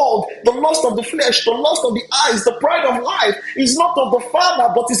in the world, the lust of the flesh, the lust of the eyes, the pride of life, is not of the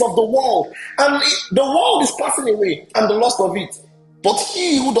Father, but is of the world. And the world is passing away, and the lust of it. But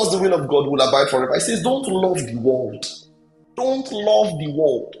he who does the will of God will abide forever. It says, don't love the world. Don't love the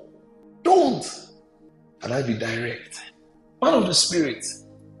world. Don't. Can I be direct? Man of the Spirit,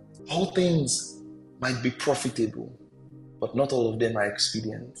 all things might be profitable, but not all of them are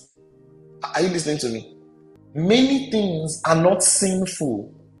expedient. Are you listening to me? Many things are not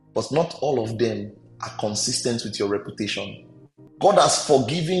sinful, but not all of them are consistent with your reputation. God has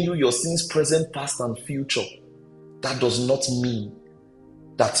forgiven you your sins, present, past, and future. That does not mean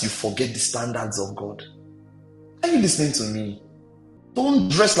that you forget the standards of God. Are you listening to me? Don't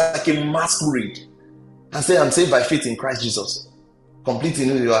dress like a masquerade and say, I'm saved by faith in Christ Jesus. Complete in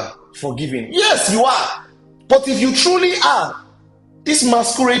who you are, forgiven. Yes, you are. But if you truly are, this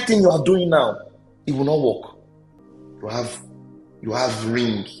masquerade thing you are doing now, it will not work. You have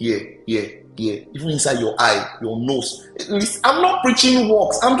ring here, even inside your eye, your nose. I'm not preaching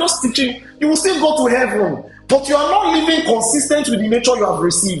works. I'm just teaching. You will still go to heaven, but you are not living consistent with the nature you have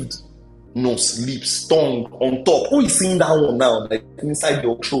received. Nose, lips, tongue on top. Who is seeing that one now? Like inside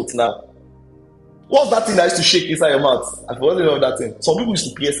your throat now. What's that thing that used to shake inside your mouth? I forgot the name of that thing. Some people used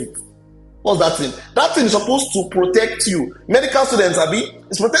to pierce it. What's that thing? That thing is supposed to protect you. Medical students, Abi,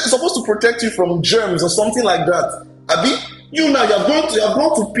 it's supposed to protect you from germs or something like that. Abi, you now you're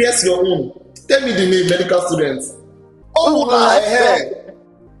going to pierce your own. Tell me the name, medical students. Oh, my head.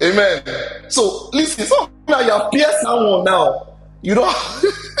 Amen. So listen, so now you have pierced someone now. You don't.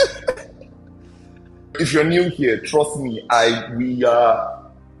 If you're new here, trust me, we are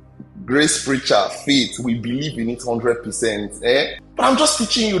grace preacher, faith. We believe in it 100%. But I'm just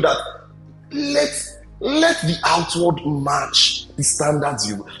teaching you that let the outward match the standards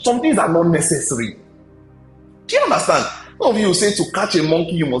you. Some things are not necessary. Do you understand? Some of you say to catch a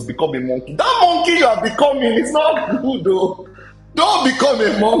monkey, you must become a monkey. That monkey you are becoming is not good, though. Don't become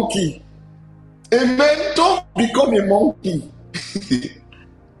a monkey. Amen. Don't become a monkey.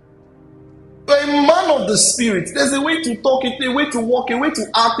 But a man of the Spirit, there's a way to talk, a way to walk, a way to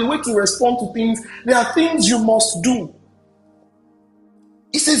act, a way to respond to things. There are things you must do.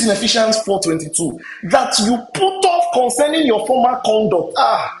 It says in Ephesians 4:22 that you put off concerning your former conduct.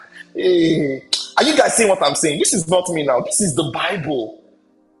 Are you guys saying what I'm saying? This is not me now. This is the Bible.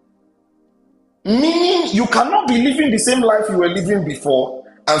 Meaning you cannot be living the same life you were living before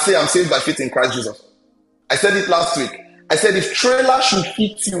and say, I'm saved by faith in Christ Jesus. I said it last week. I said if trailer should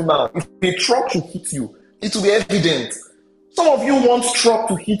hit you now, if a truck should hit you, it will be evident. Some of you want truck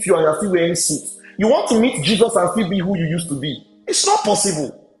to hit you and you're still wearing suits. You want to meet Jesus and still be who you used to be. It's not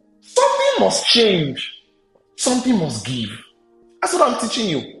possible. Something must change. Something must give. That's what I'm teaching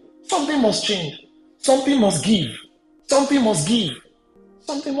you. Something must change. Something must give. Something must give.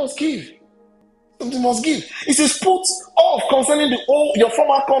 Something must give. Something must give. It says, put off concerning your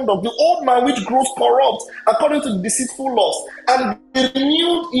former conduct, the old man which grows corrupt according to the deceitful lust, and be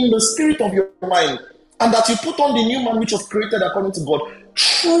renewed in the spirit of your mind, and that you put on the new man which was created according to God,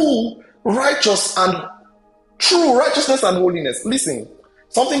 true righteousness and holiness. Listen,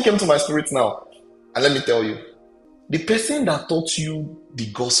 something came to my spirit now, and let me tell you, the person that taught you the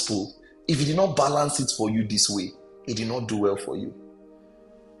gospel, if he did not balance it for you this way, he did not do well for you.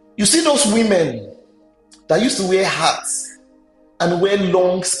 You see those women that used to wear hats and wear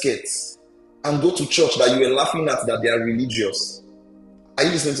long skirts and go to church that you were laughing at that they are religious. Are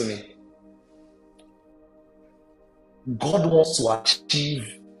you listening to me? God wants to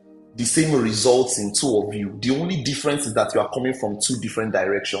achieve the same results in two of you. The only difference is that you are coming from two different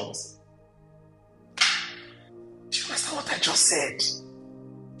directions. Do you understand what I just said?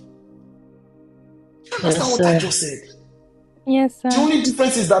 Do you understand what I just said? Yes, sir. The only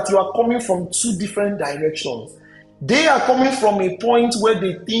difference is that you are coming from two different directions. They are coming from a point where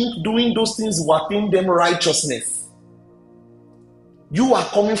they think doing those things will attain them righteousness. You are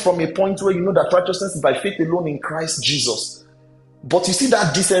coming from a point where you know that righteousness is by faith alone in Christ Jesus. But you see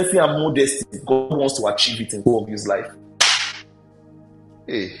that decency and modesty, God wants to achieve it in all of his life.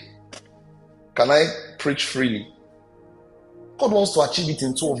 Hey, can I preach freely? God wants to achieve it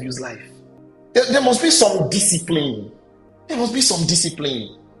in two of his life. There must be some discipline. There must be some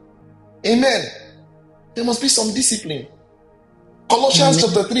discipline. Amen. There must be some discipline. Colossians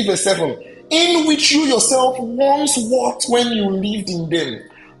chapter 3 verse 7. In which you yourself once walked when you lived in them.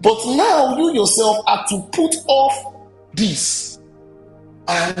 But now you yourself are to put off this.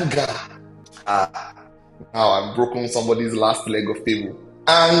 Anger, Now I've broken somebody's last leg of table.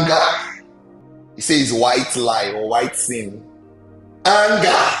 Anger. He says white lie or white sin.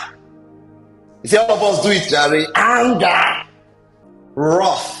 Anger. You see, all of us do it, Jerry. Anger.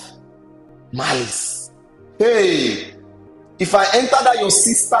 Wrath. Malice. Hey, if I enter that your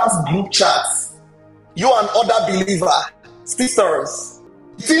sister's group chat, you and other believer, sisters,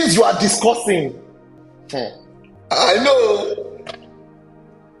 things you are discussing. I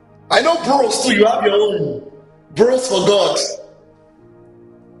know bros too, you have your own. Bros for God.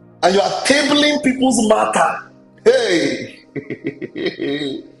 And you are tabling people's matter. Hey.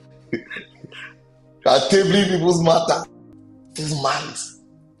 You are tabling people's matter. This is malice.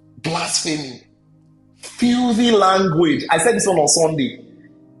 Blasphemy. Filthy language. I said this one on Sunday.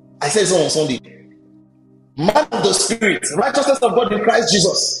 Man of the Spirit, righteousness of God in Christ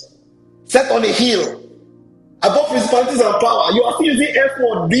Jesus, set on a hill, above principalities and power. You are still using F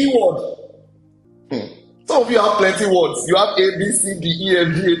word, B word. Some of you have plenty words. You have A, B, C, D, E,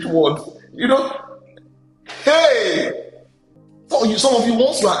 F, G, H words. You know, hey. Some of you,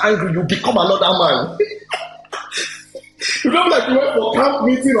 once you are angry, you become another man. You don't like you went for camp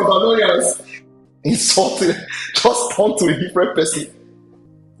meeting of annoyance. Insulting, just turn to a different person.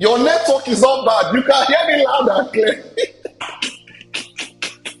 Your network is not bad. You can hear me loud and clear.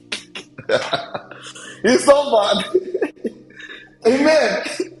 It's not bad. Amen.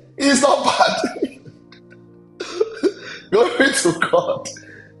 It's not bad. Glory to God.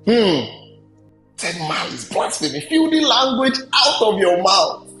 Said malice, blasphemy, filthy language out of your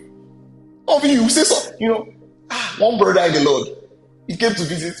mouth. Of you say so. You know, one brother in the Lord, he came to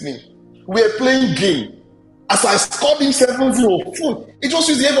visit me. We were playing game. As I scored him 7-0, full. It just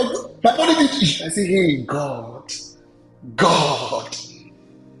used the end of my body did. I say, hey, God.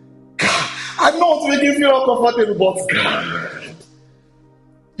 I know it's making you feel uncomfortable, but God.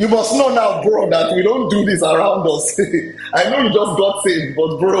 You must know now, bro, that we don't do this around us. I know you just got saved,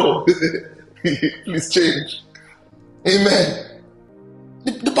 but bro, please change. Amen.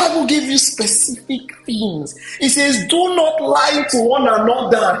 The Bible gives you specific things. It says, do not lie to one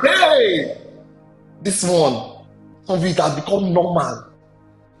another. Hey! This one, some of it has become normal.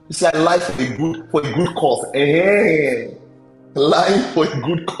 You say, I lie for a good cause. Hey! Lying for a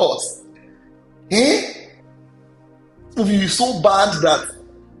good cause. Hey! Some of you are so bad that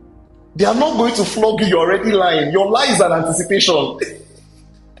they are not going to flog you, you're already lying. Your lie is an anticipation.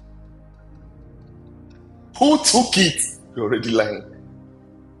 Who took it? You're already lying.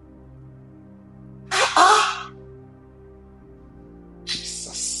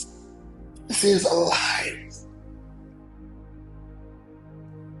 Jesus. It says lies.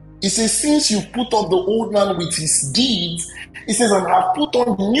 It says, since you put on the old man with his deeds, it says, and have put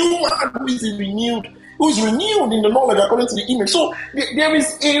on the new man who is renewed in the knowledge according to the image. So there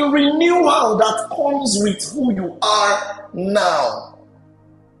is a renewal that comes with who you are now.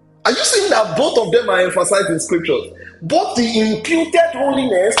 Are you saying that both of them are emphasized in scriptures? Both the imputed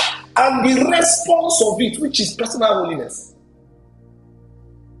holiness and the response of it, which is personal holiness.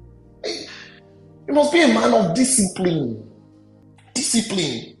 You must be a man of discipline.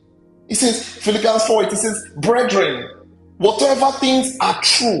 Discipline. It says, Philippians 4, it says, brethren, whatever things are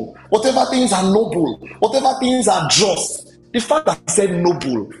true, whatever things are noble, whatever things are just. The fact that I said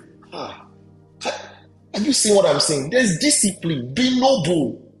noble. Have you seen what I'm saying? There's discipline. Be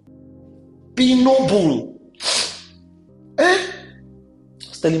noble. Be noble. I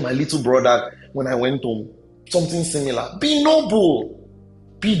was telling my little brother when I went home, something similar. Be noble.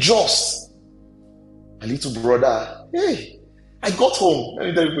 Be just. My little brother, hey, I got home. Let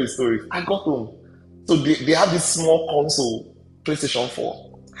me tell you a story. I got home. So they have this small console, PlayStation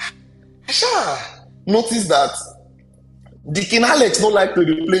 4. I sure noticed that Deacon Alex don't like to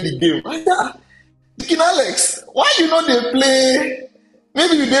play the game. Deacon Alex, why you know they play?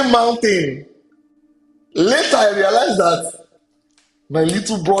 Maybe you did mountain. Later I realized that my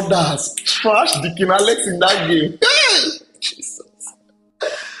little brother has trashed Deacon Alex in that game. Hey! Jesus.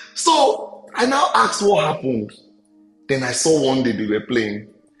 So I now asked what happened. Then I saw one day they were playing.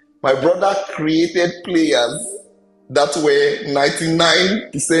 My brother created players that were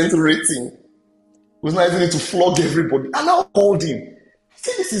 99% rating. He was not even to flog everybody. And I called him. I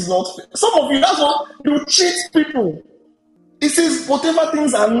said, this is not fair. Some of you, that's what you cheat people. He says, whatever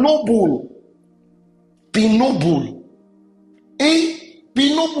things are noble, be noble.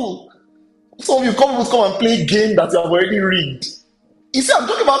 Be noble. Some of you come and play a game that you have already rigged. You see, I'm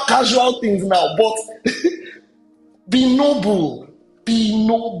talking about casual things now, but be noble. Be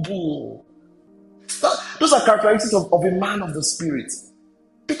noble. Those are characteristics of a man of the Spirit.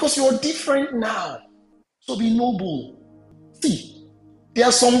 Because you're different now. So be noble. See, there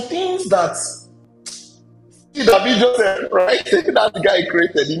are some things that David Joseph, right? That guy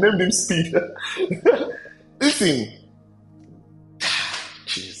created, he named him Speed. Listen,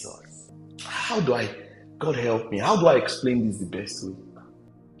 Jesus, God help me, how do I explain this the best way?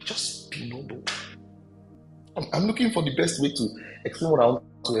 Just be noble. I'm looking for the best way to explain what I want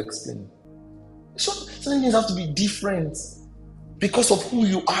to explain. So certain things have to be different because of who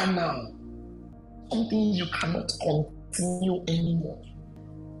you are now. Something you cannot continue anymore.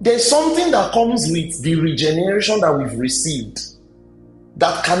 There's something that comes with the regeneration that we've received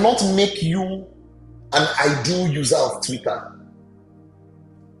that cannot make you an ideal user of Twitter.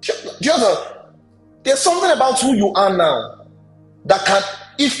 Do you know? There's something about who you are now that can,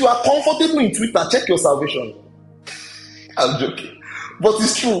 if you are comfortable in Twitter, check your salvation. I'm joking, but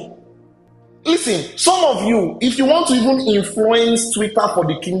it's true. Listen, some of you, if you want to even influence Twitter for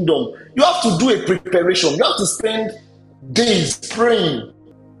the kingdom, you have to do a preparation. You have to spend days praying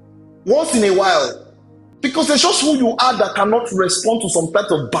once in a while, because it's just who you are that cannot respond to some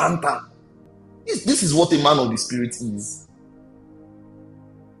type of banter. This is what a man of the Spirit is.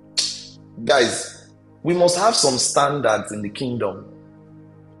 Guys, we must have some standards in the kingdom.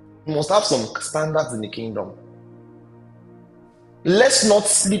 We must have some standards in the kingdom. Let's not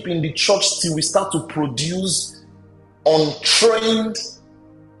sleep in the church till we start to produce untrained,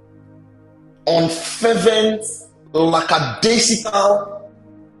 unfervent, lackadaisical,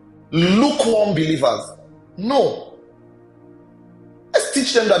 lukewarm believers. No. Let's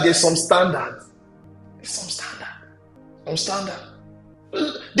teach them that there's some standard. There's some standard. Some standard.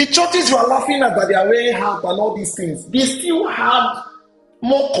 The churches you are laughing at that they are wearing hat and all these things, they still have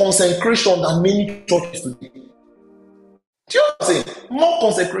more consecration than many churches today. Do you know what I'm saying? More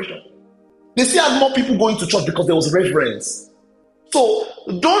consecration. They still had more people going to church because there was reverence. So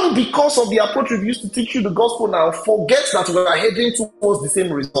don't, because of the approach we used to teach you the gospel now, forget that we are heading towards the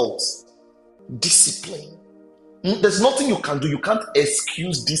same results. Discipline. There's nothing you can do. You can't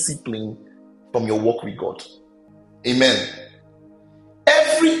excuse discipline from your walk with God. Amen.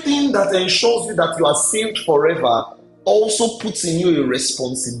 Everything that ensures you that you are saved forever also puts in you a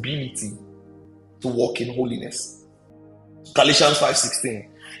responsibility to walk in holiness. Galatians 5:16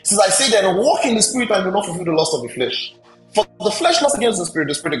 says, I say then, walk in the Spirit and do not fulfill the lust of the flesh. For the flesh lusts against the Spirit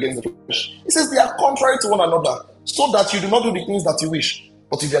against the flesh. It says they are contrary to one another, so that you do not do the things that you wish.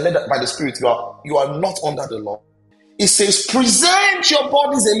 But if you are led by the Spirit, you are not under the law. It says, present your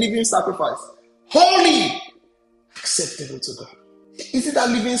bodies a living sacrifice, holy, acceptable to God. Is it that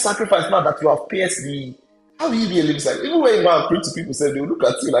living sacrifice now that you have pierced the... How will you be a living sacrifice? Even when you go and preach to people, say, they will look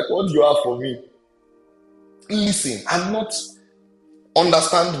at you like, what do you have for me? Listen, I'm not...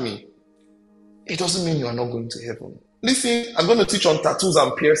 Understand me. It doesn't mean you are not going to heaven. Listen, I'm going to teach on tattoos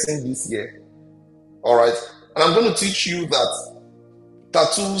and piercing this year. Alright? And I'm going to teach you that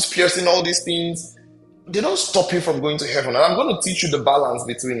tattoos, piercing, all these things, they don't stop you from going to heaven. And I'm going to teach you the balance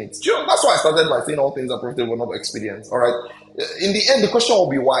between it. You know, that's why I started by saying all things are profitable, not experience. Alright? In the end, the question will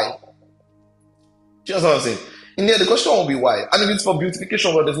be why. Do you know what I'm saying? In the end, the question will be why. And if it's for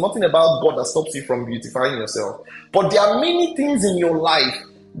beautification, well, there's nothing about God that stops you from beautifying yourself. But there are many things in your life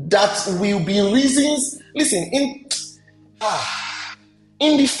that will be reasons. Listen, in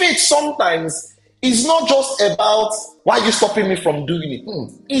the faith, sometimes it's not just about why are you stopping me from doing it.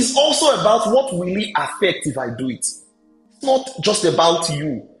 It's also about what will it affect if I do it. It's not just about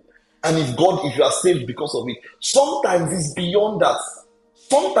you. And if you are saved because of it. Sometimes it's beyond that.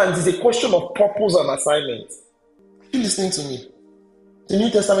 Sometimes it's a question of purpose and assignment. Are you listening to me? The New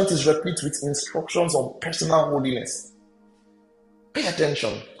Testament is replete with instructions on personal holiness. Pay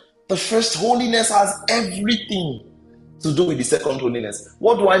attention. The first holiness has everything to do with the second holiness.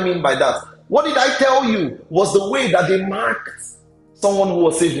 What do I mean by that? What did I tell you was the way that they marked someone who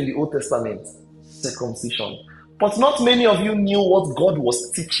was saved in the Old Testament? Circumcision. But not many of you knew what God was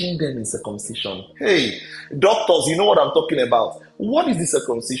teaching them in circumcision. Hey, doctors, you know what I'm talking about. What is the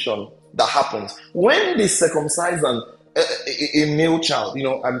circumcision that happens? When they circumcise a male child, you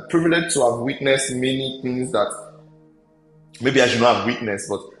know, I'm privileged to have witnessed many things that maybe I should not have witnessed,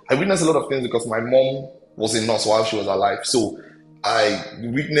 but I witnessed a lot of things because my mom was a nurse while she was alive. So I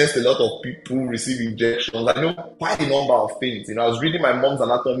witnessed a lot of people receive injections. I know quite a number of things. You know, I was reading my mom's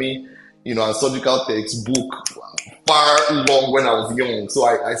anatomy, you know, and surgical textbook far long when I was young. So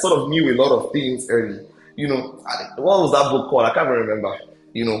I sort of knew a lot of things early. You know, what was that book called? I can't even remember.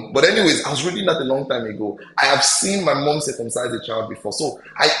 You know, but anyways, I was reading that a long time ago. I have seen my mom circumcise a child before. So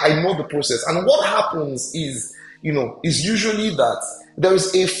I know the process. And what happens is, you know, is usually that there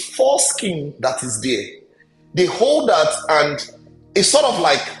is a foreskin that is there. They hold that and it's sort of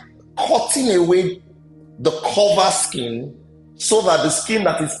like cutting away the cover skin so that the skin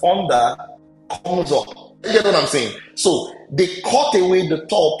that is under comes up. You get what I'm saying? So they cut away the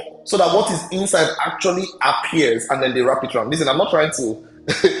top so that what is inside actually appears, and then they wrap it around. Listen, I'm not trying to.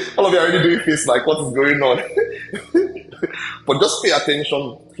 All of you are already doing face like what is going on. But just pay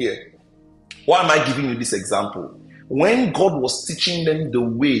attention here. Why am I giving you this example? When God was teaching them the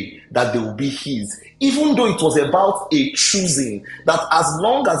way that they will be His, even though it was about a choosing, that as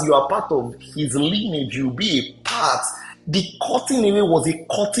long as you are part of His lineage, you'll be a part. The cutting away was a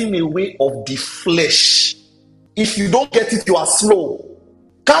cutting away of the flesh. If you don't get it, you are slow.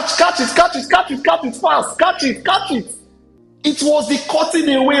 Catch it fast. Catch it. It was the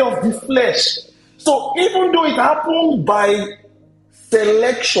cutting away of the flesh. So even though it happened by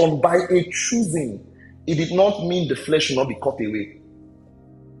selection, by a choosing, it did not mean the flesh should not be cut away.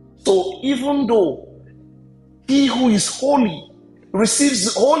 So even though he who is holy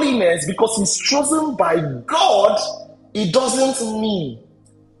receives holiness because he's chosen by God, it doesn't mean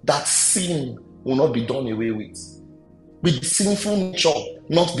that sin will not be done away with. With the sinful nature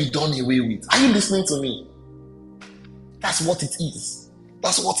not be done away with. Are you listening to me? That's what it is.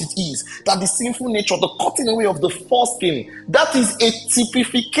 That's what it is. That the sinful nature, the cutting away of the foreskin, that is a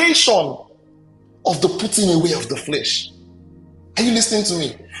typification of the putting away of the flesh. Are you listening to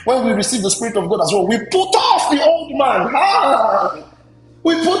me? When we receive the Spirit of God as well, we put off the old man.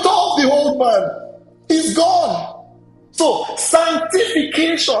 We put off the old man. He's gone. So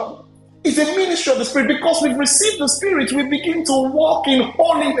sanctification is a ministry of the Spirit. Because we've received the Spirit, we begin to walk in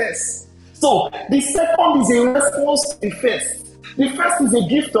holiness. So the second is a response to the first. The first is a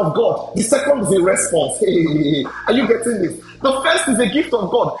gift of God. The second is a response. Hey, are you getting this? The first is a gift of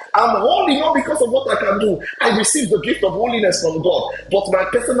God. I'm holy not because of what I can do. I receive the gift of holiness from God. But my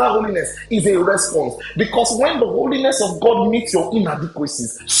personal holiness is a response. Because when the holiness of God meets your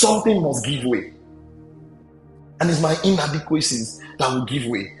inadequacies, something must give way. And it's my inadequacies that will give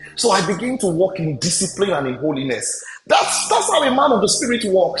way. So I begin to walk in discipline and in holiness. That's how a man of the Spirit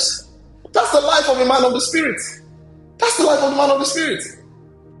walks. That's the life of a man of the Spirit. That's the life of the man of the Spirit.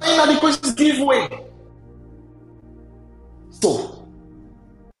 Inadequacies give way. So,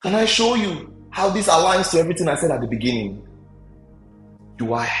 can I show you how this aligns to everything I said at the beginning?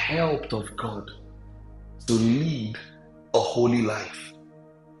 You are helped of God to lead a holy life.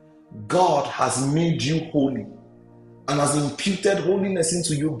 God has made you holy and has imputed holiness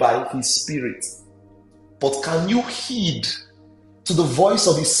into you by His Spirit. But can you heed to the voice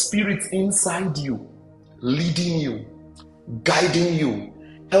of His Spirit inside you, leading you, guiding you,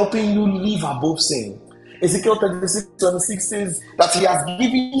 helping you live above sin? Ezekiel 36:26 says that He has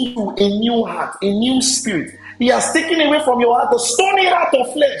given you a new heart, a new spirit. He has taken away from your heart the stony heart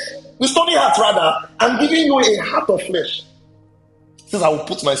of flesh, the stony heart rather, and giving you a heart of flesh. He says, I will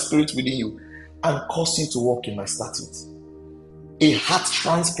put my spirit within you and cause you to walk in my statutes. A heart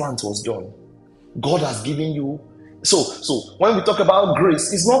transplant was done. God has given you. So when we talk about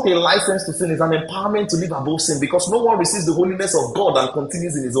grace, it's not a license to sin, it's an empowerment to live above sin, because no one receives the holiness of God and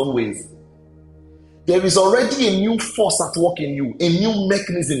continues in his own ways. There is already a new force at work in you, a new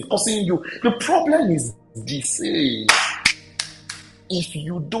mechanism causing you. The problem is this. If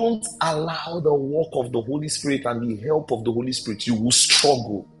you don't allow the work of the Holy Spirit and the help of the Holy Spirit, you will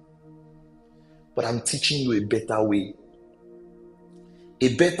struggle. But I'm teaching you a better way.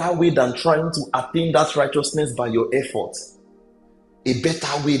 A better way than trying to attain that righteousness by your effort. A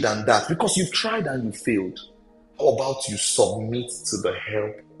better way than that. Because you've tried and you failed. How about you submit to the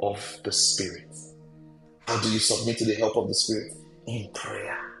help of the Spirit? How do you submit to the help of the Spirit? In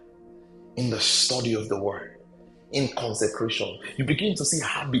prayer. In the study of the Word. In consecration. You begin to see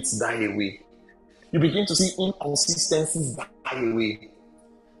habits die away. You begin to see inconsistencies die away.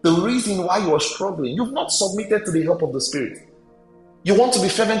 The reason why you are struggling, you've not submitted to the help of the Spirit. You want to be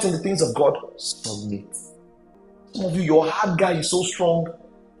fervent in the things of God? Submit. Some of you, your hard guy is so strong.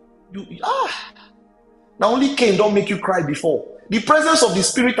 Now only Cain don't make you cry before. The presence of the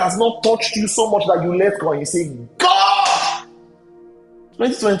Spirit has not touched you so much that you let go and you say, God!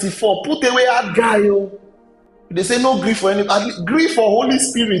 2024, put away hard guy. They say no grief for any. Grief for Holy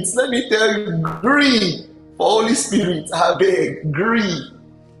Spirit. Let me tell you, grief for Holy Spirit. I beg, grief.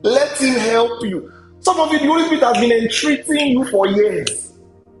 Let Him help you. Some of you, the Holy Spirit has been entreating you for years.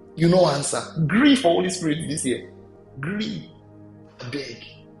 You know answer. Grieve for Holy Spirit this year. Grieve. I beg.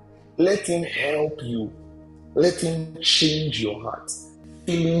 Let Him help you. Let Him change your heart.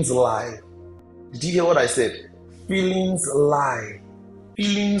 Feelings lie. Did you hear what I said? Feelings lie.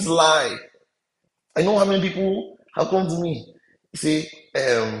 Feelings lie. I know how many people have come to me. Say,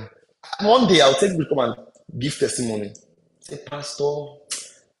 one day I'll take you to come and give testimony. Say, Pastor,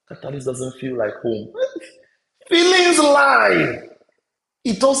 Catalyst doesn't feel like home. Feelings lie.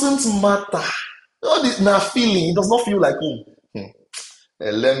 It doesn't matter. feeling. It does not feel like home.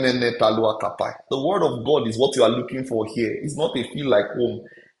 The word of God is what you are looking for here. It's not a feel like home.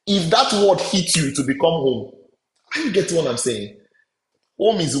 If that word hits you, to become home. Are you getting what I'm saying?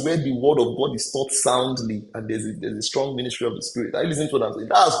 Home is where the word of God is taught soundly, and there's a strong ministry of the Spirit. Are you listening to what I'm saying?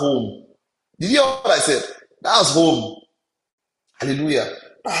 That's home. Did you hear what I said? That's home. Hallelujah.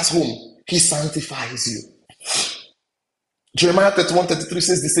 That's home. He sanctifies you. Jeremiah 31:33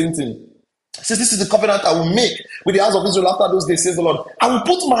 says the same thing. It says, this is the covenant I will make with the house of Israel after those days, says the Lord. I will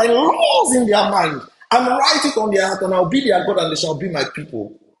put my laws in their mind and write it on their heart, and I will be their God, and they shall be my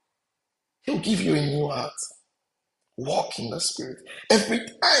people. He'll give you a new heart. Walk in the Spirit. Every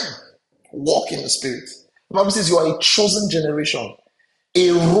time, walk in the Spirit. The Bible says you are a chosen generation,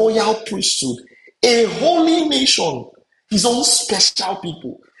 a royal priesthood, a holy nation, his own special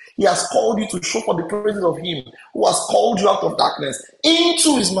people. He has called you to show for the praises of him who has called you out of darkness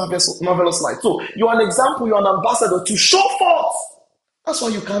into his marvelous light. So you are an example, you are an ambassador to show forth. That's why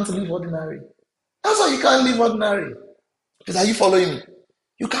you can't live ordinary. That's why you can't live ordinary. Because are you following me?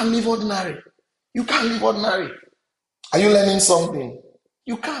 You can't live ordinary. You can't live ordinary. Are you learning something?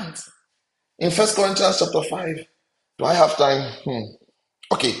 You can't. In 1 Corinthians chapter 5, do I have time?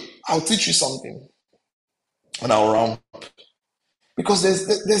 Okay, I'll teach you something. And I'll round up. Because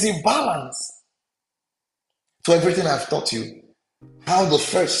there's a balance to everything I've taught you. How the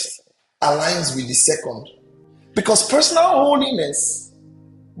first aligns with the second. Because personal holiness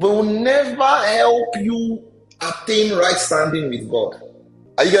will never help you attain right standing with God.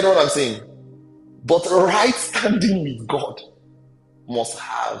 Are you getting what I'm saying? But right standing with God must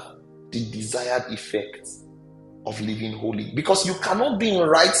have the desired effect of living holy. Because you cannot be in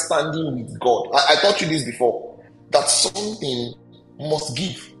right standing with God. I taught you this before. That something must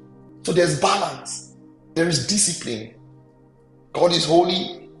give. So there's balance. There is discipline. God is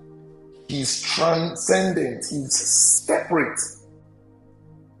holy. He's transcendent. He's separate.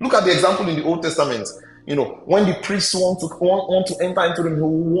 Look at the example in the Old Testament. When the priests want to enter into them, he will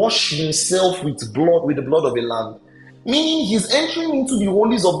wash himself with the blood of a lamb. Meaning he's entering into the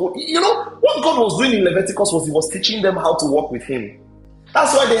holies of God. What God was doing in Leviticus was he was teaching them how to walk with him.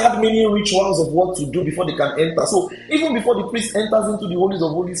 That's why they had many rituals of what to do before they can enter. So even before the priest enters into the holies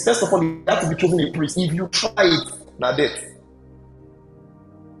of holies, first of all, he has to be chosen a priest. If you try it, now death.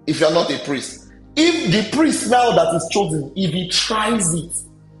 If you are not a priest. If the priest now that is chosen, if he tries it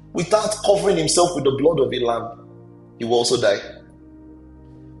without covering himself with the blood of a lamb, he will also die.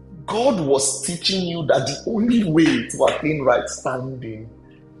 God was teaching you that the only way to attain right standing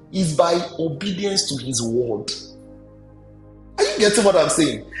is by obedience to his word. Are you getting what I'm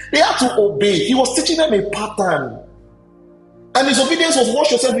saying? They had to obey. He was teaching them a pattern. And his obedience was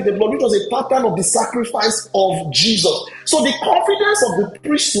wash yourself with the blood, which was a pattern of the sacrifice of Jesus. So the confidence of the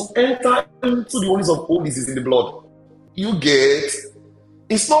priest to enter into the holies of holies is in the blood. You get?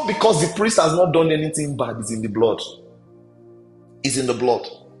 It's not because the priest has not done anything bad. It's in the blood. It's in the blood.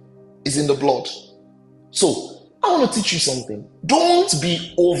 It's in the blood. So I want to teach you something. Don't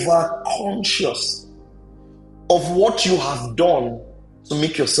be over-conscious of what you have done to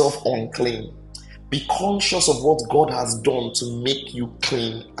make yourself unclean. Be conscious of what God has done to make you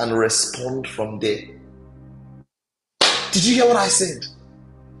clean and respond from there. Did you hear what I said?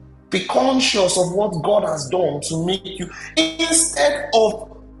 Be conscious of what God has done to make you, instead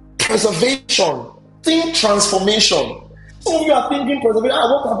of preservation, think transformation. Some of you are thinking preservation.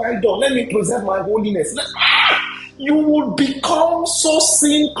 What have I done? Let me preserve my holiness. You will become so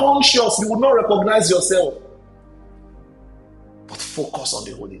sin conscious, you will not recognize yourself. But focus on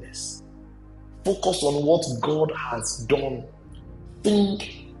the holiness. Focus on what God has done.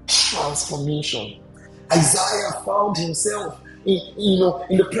 Think transformation. Isaiah found himself in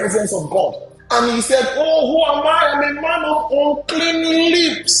the presence of God. And he said, "Oh, who am I? I'm a man of unclean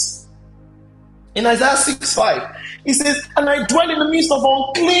lips." In Isaiah 6:5, he says, "And I dwell in the midst of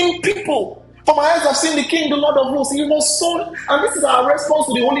unclean people. For my eyes have seen the King, the Lord of hosts." He was so, and this is our response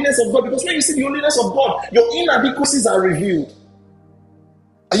to the holiness of God. Because when you see the holiness of God, your inadequacies are revealed.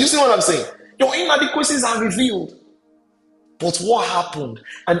 Are you seeing what I'm saying? Your inadequacies are revealed. But what happened?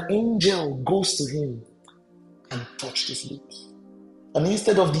 An angel goes to him and touched his lips. And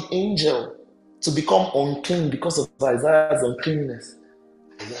instead of the angel to become unclean because of Isaiah's uncleanness,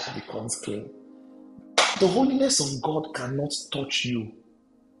 Isaiah becomes clean. The holiness of God cannot touch you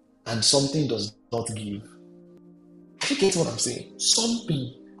and something does not give. You get what I'm saying?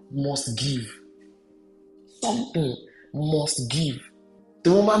 Something must give. Something must give.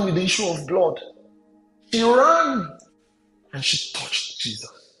 The woman with the issue of blood, she ran and she touched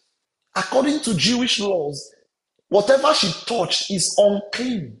Jesus. According to Jewish laws, whatever she touched is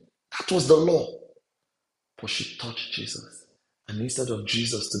unclean. That was the law. But she touched Jesus. And instead of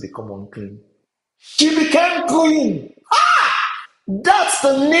Jesus to become unclean, she became clean. That's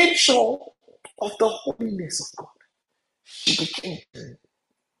the nature of the holiness of God. She became clean.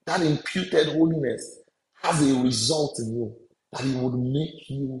 That imputed holiness has a result in you that it would make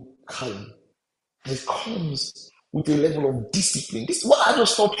you clean. And it comes with a level of discipline. This what I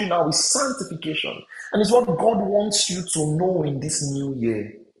just taught you now is sanctification. And it's what God wants you to know in this new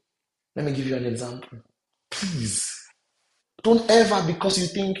year. Let me give you an example. Please, don't ever, because you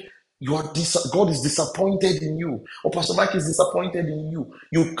think God is disappointed in you, or Pastor Mike is disappointed in you,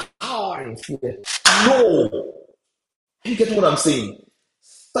 you cower in fear. No. You get what I'm saying?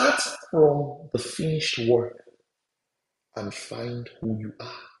 Start from the finished work and find who you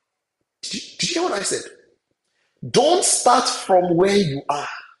are. Did you hear what I said? Don't start from where you are.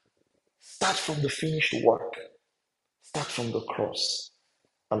 Start from the finished work. Start from the cross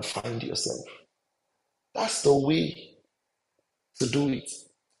and find yourself. That's the way to do it.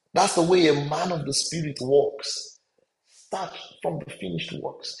 That's the way a man of the Spirit walks. Start from the finished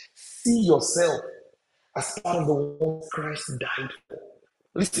works. See yourself as part of the one Christ died for.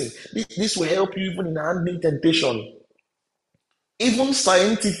 Listen, this will help you even in handling temptation. Even it's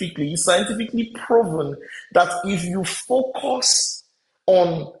scientifically proven that if you focus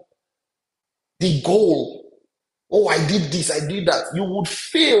on the goal, oh, I did this, I did that, you would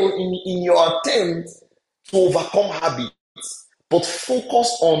fail in your attempt to overcome habits. But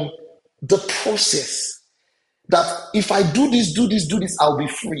focus on the process. That if I do this, I'll be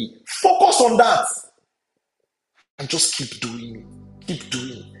free. Focus on that. And just keep doing it. Keep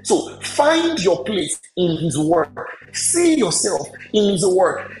doing it. So find your place in his work. See yourself in his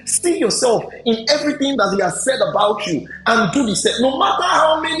work. See yourself in everything that he has said about you. And do the same. No matter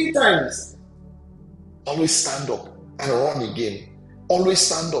how many times. Always stand up and run again. Always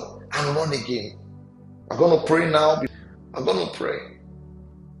stand up and run again. I'm going to pray now. I'm going to pray.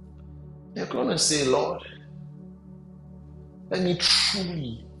 You're going to say, Lord, let me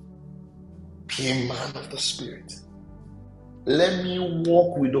truly be a man of the Spirit. Let me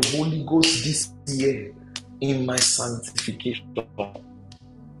walk with the Holy Ghost this year in my sanctification.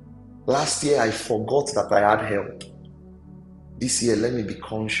 Last year, I forgot that I had help. This year, let me be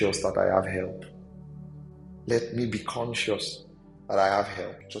conscious that I have help. Let me be conscious that I have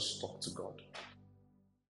help. Just talk to God.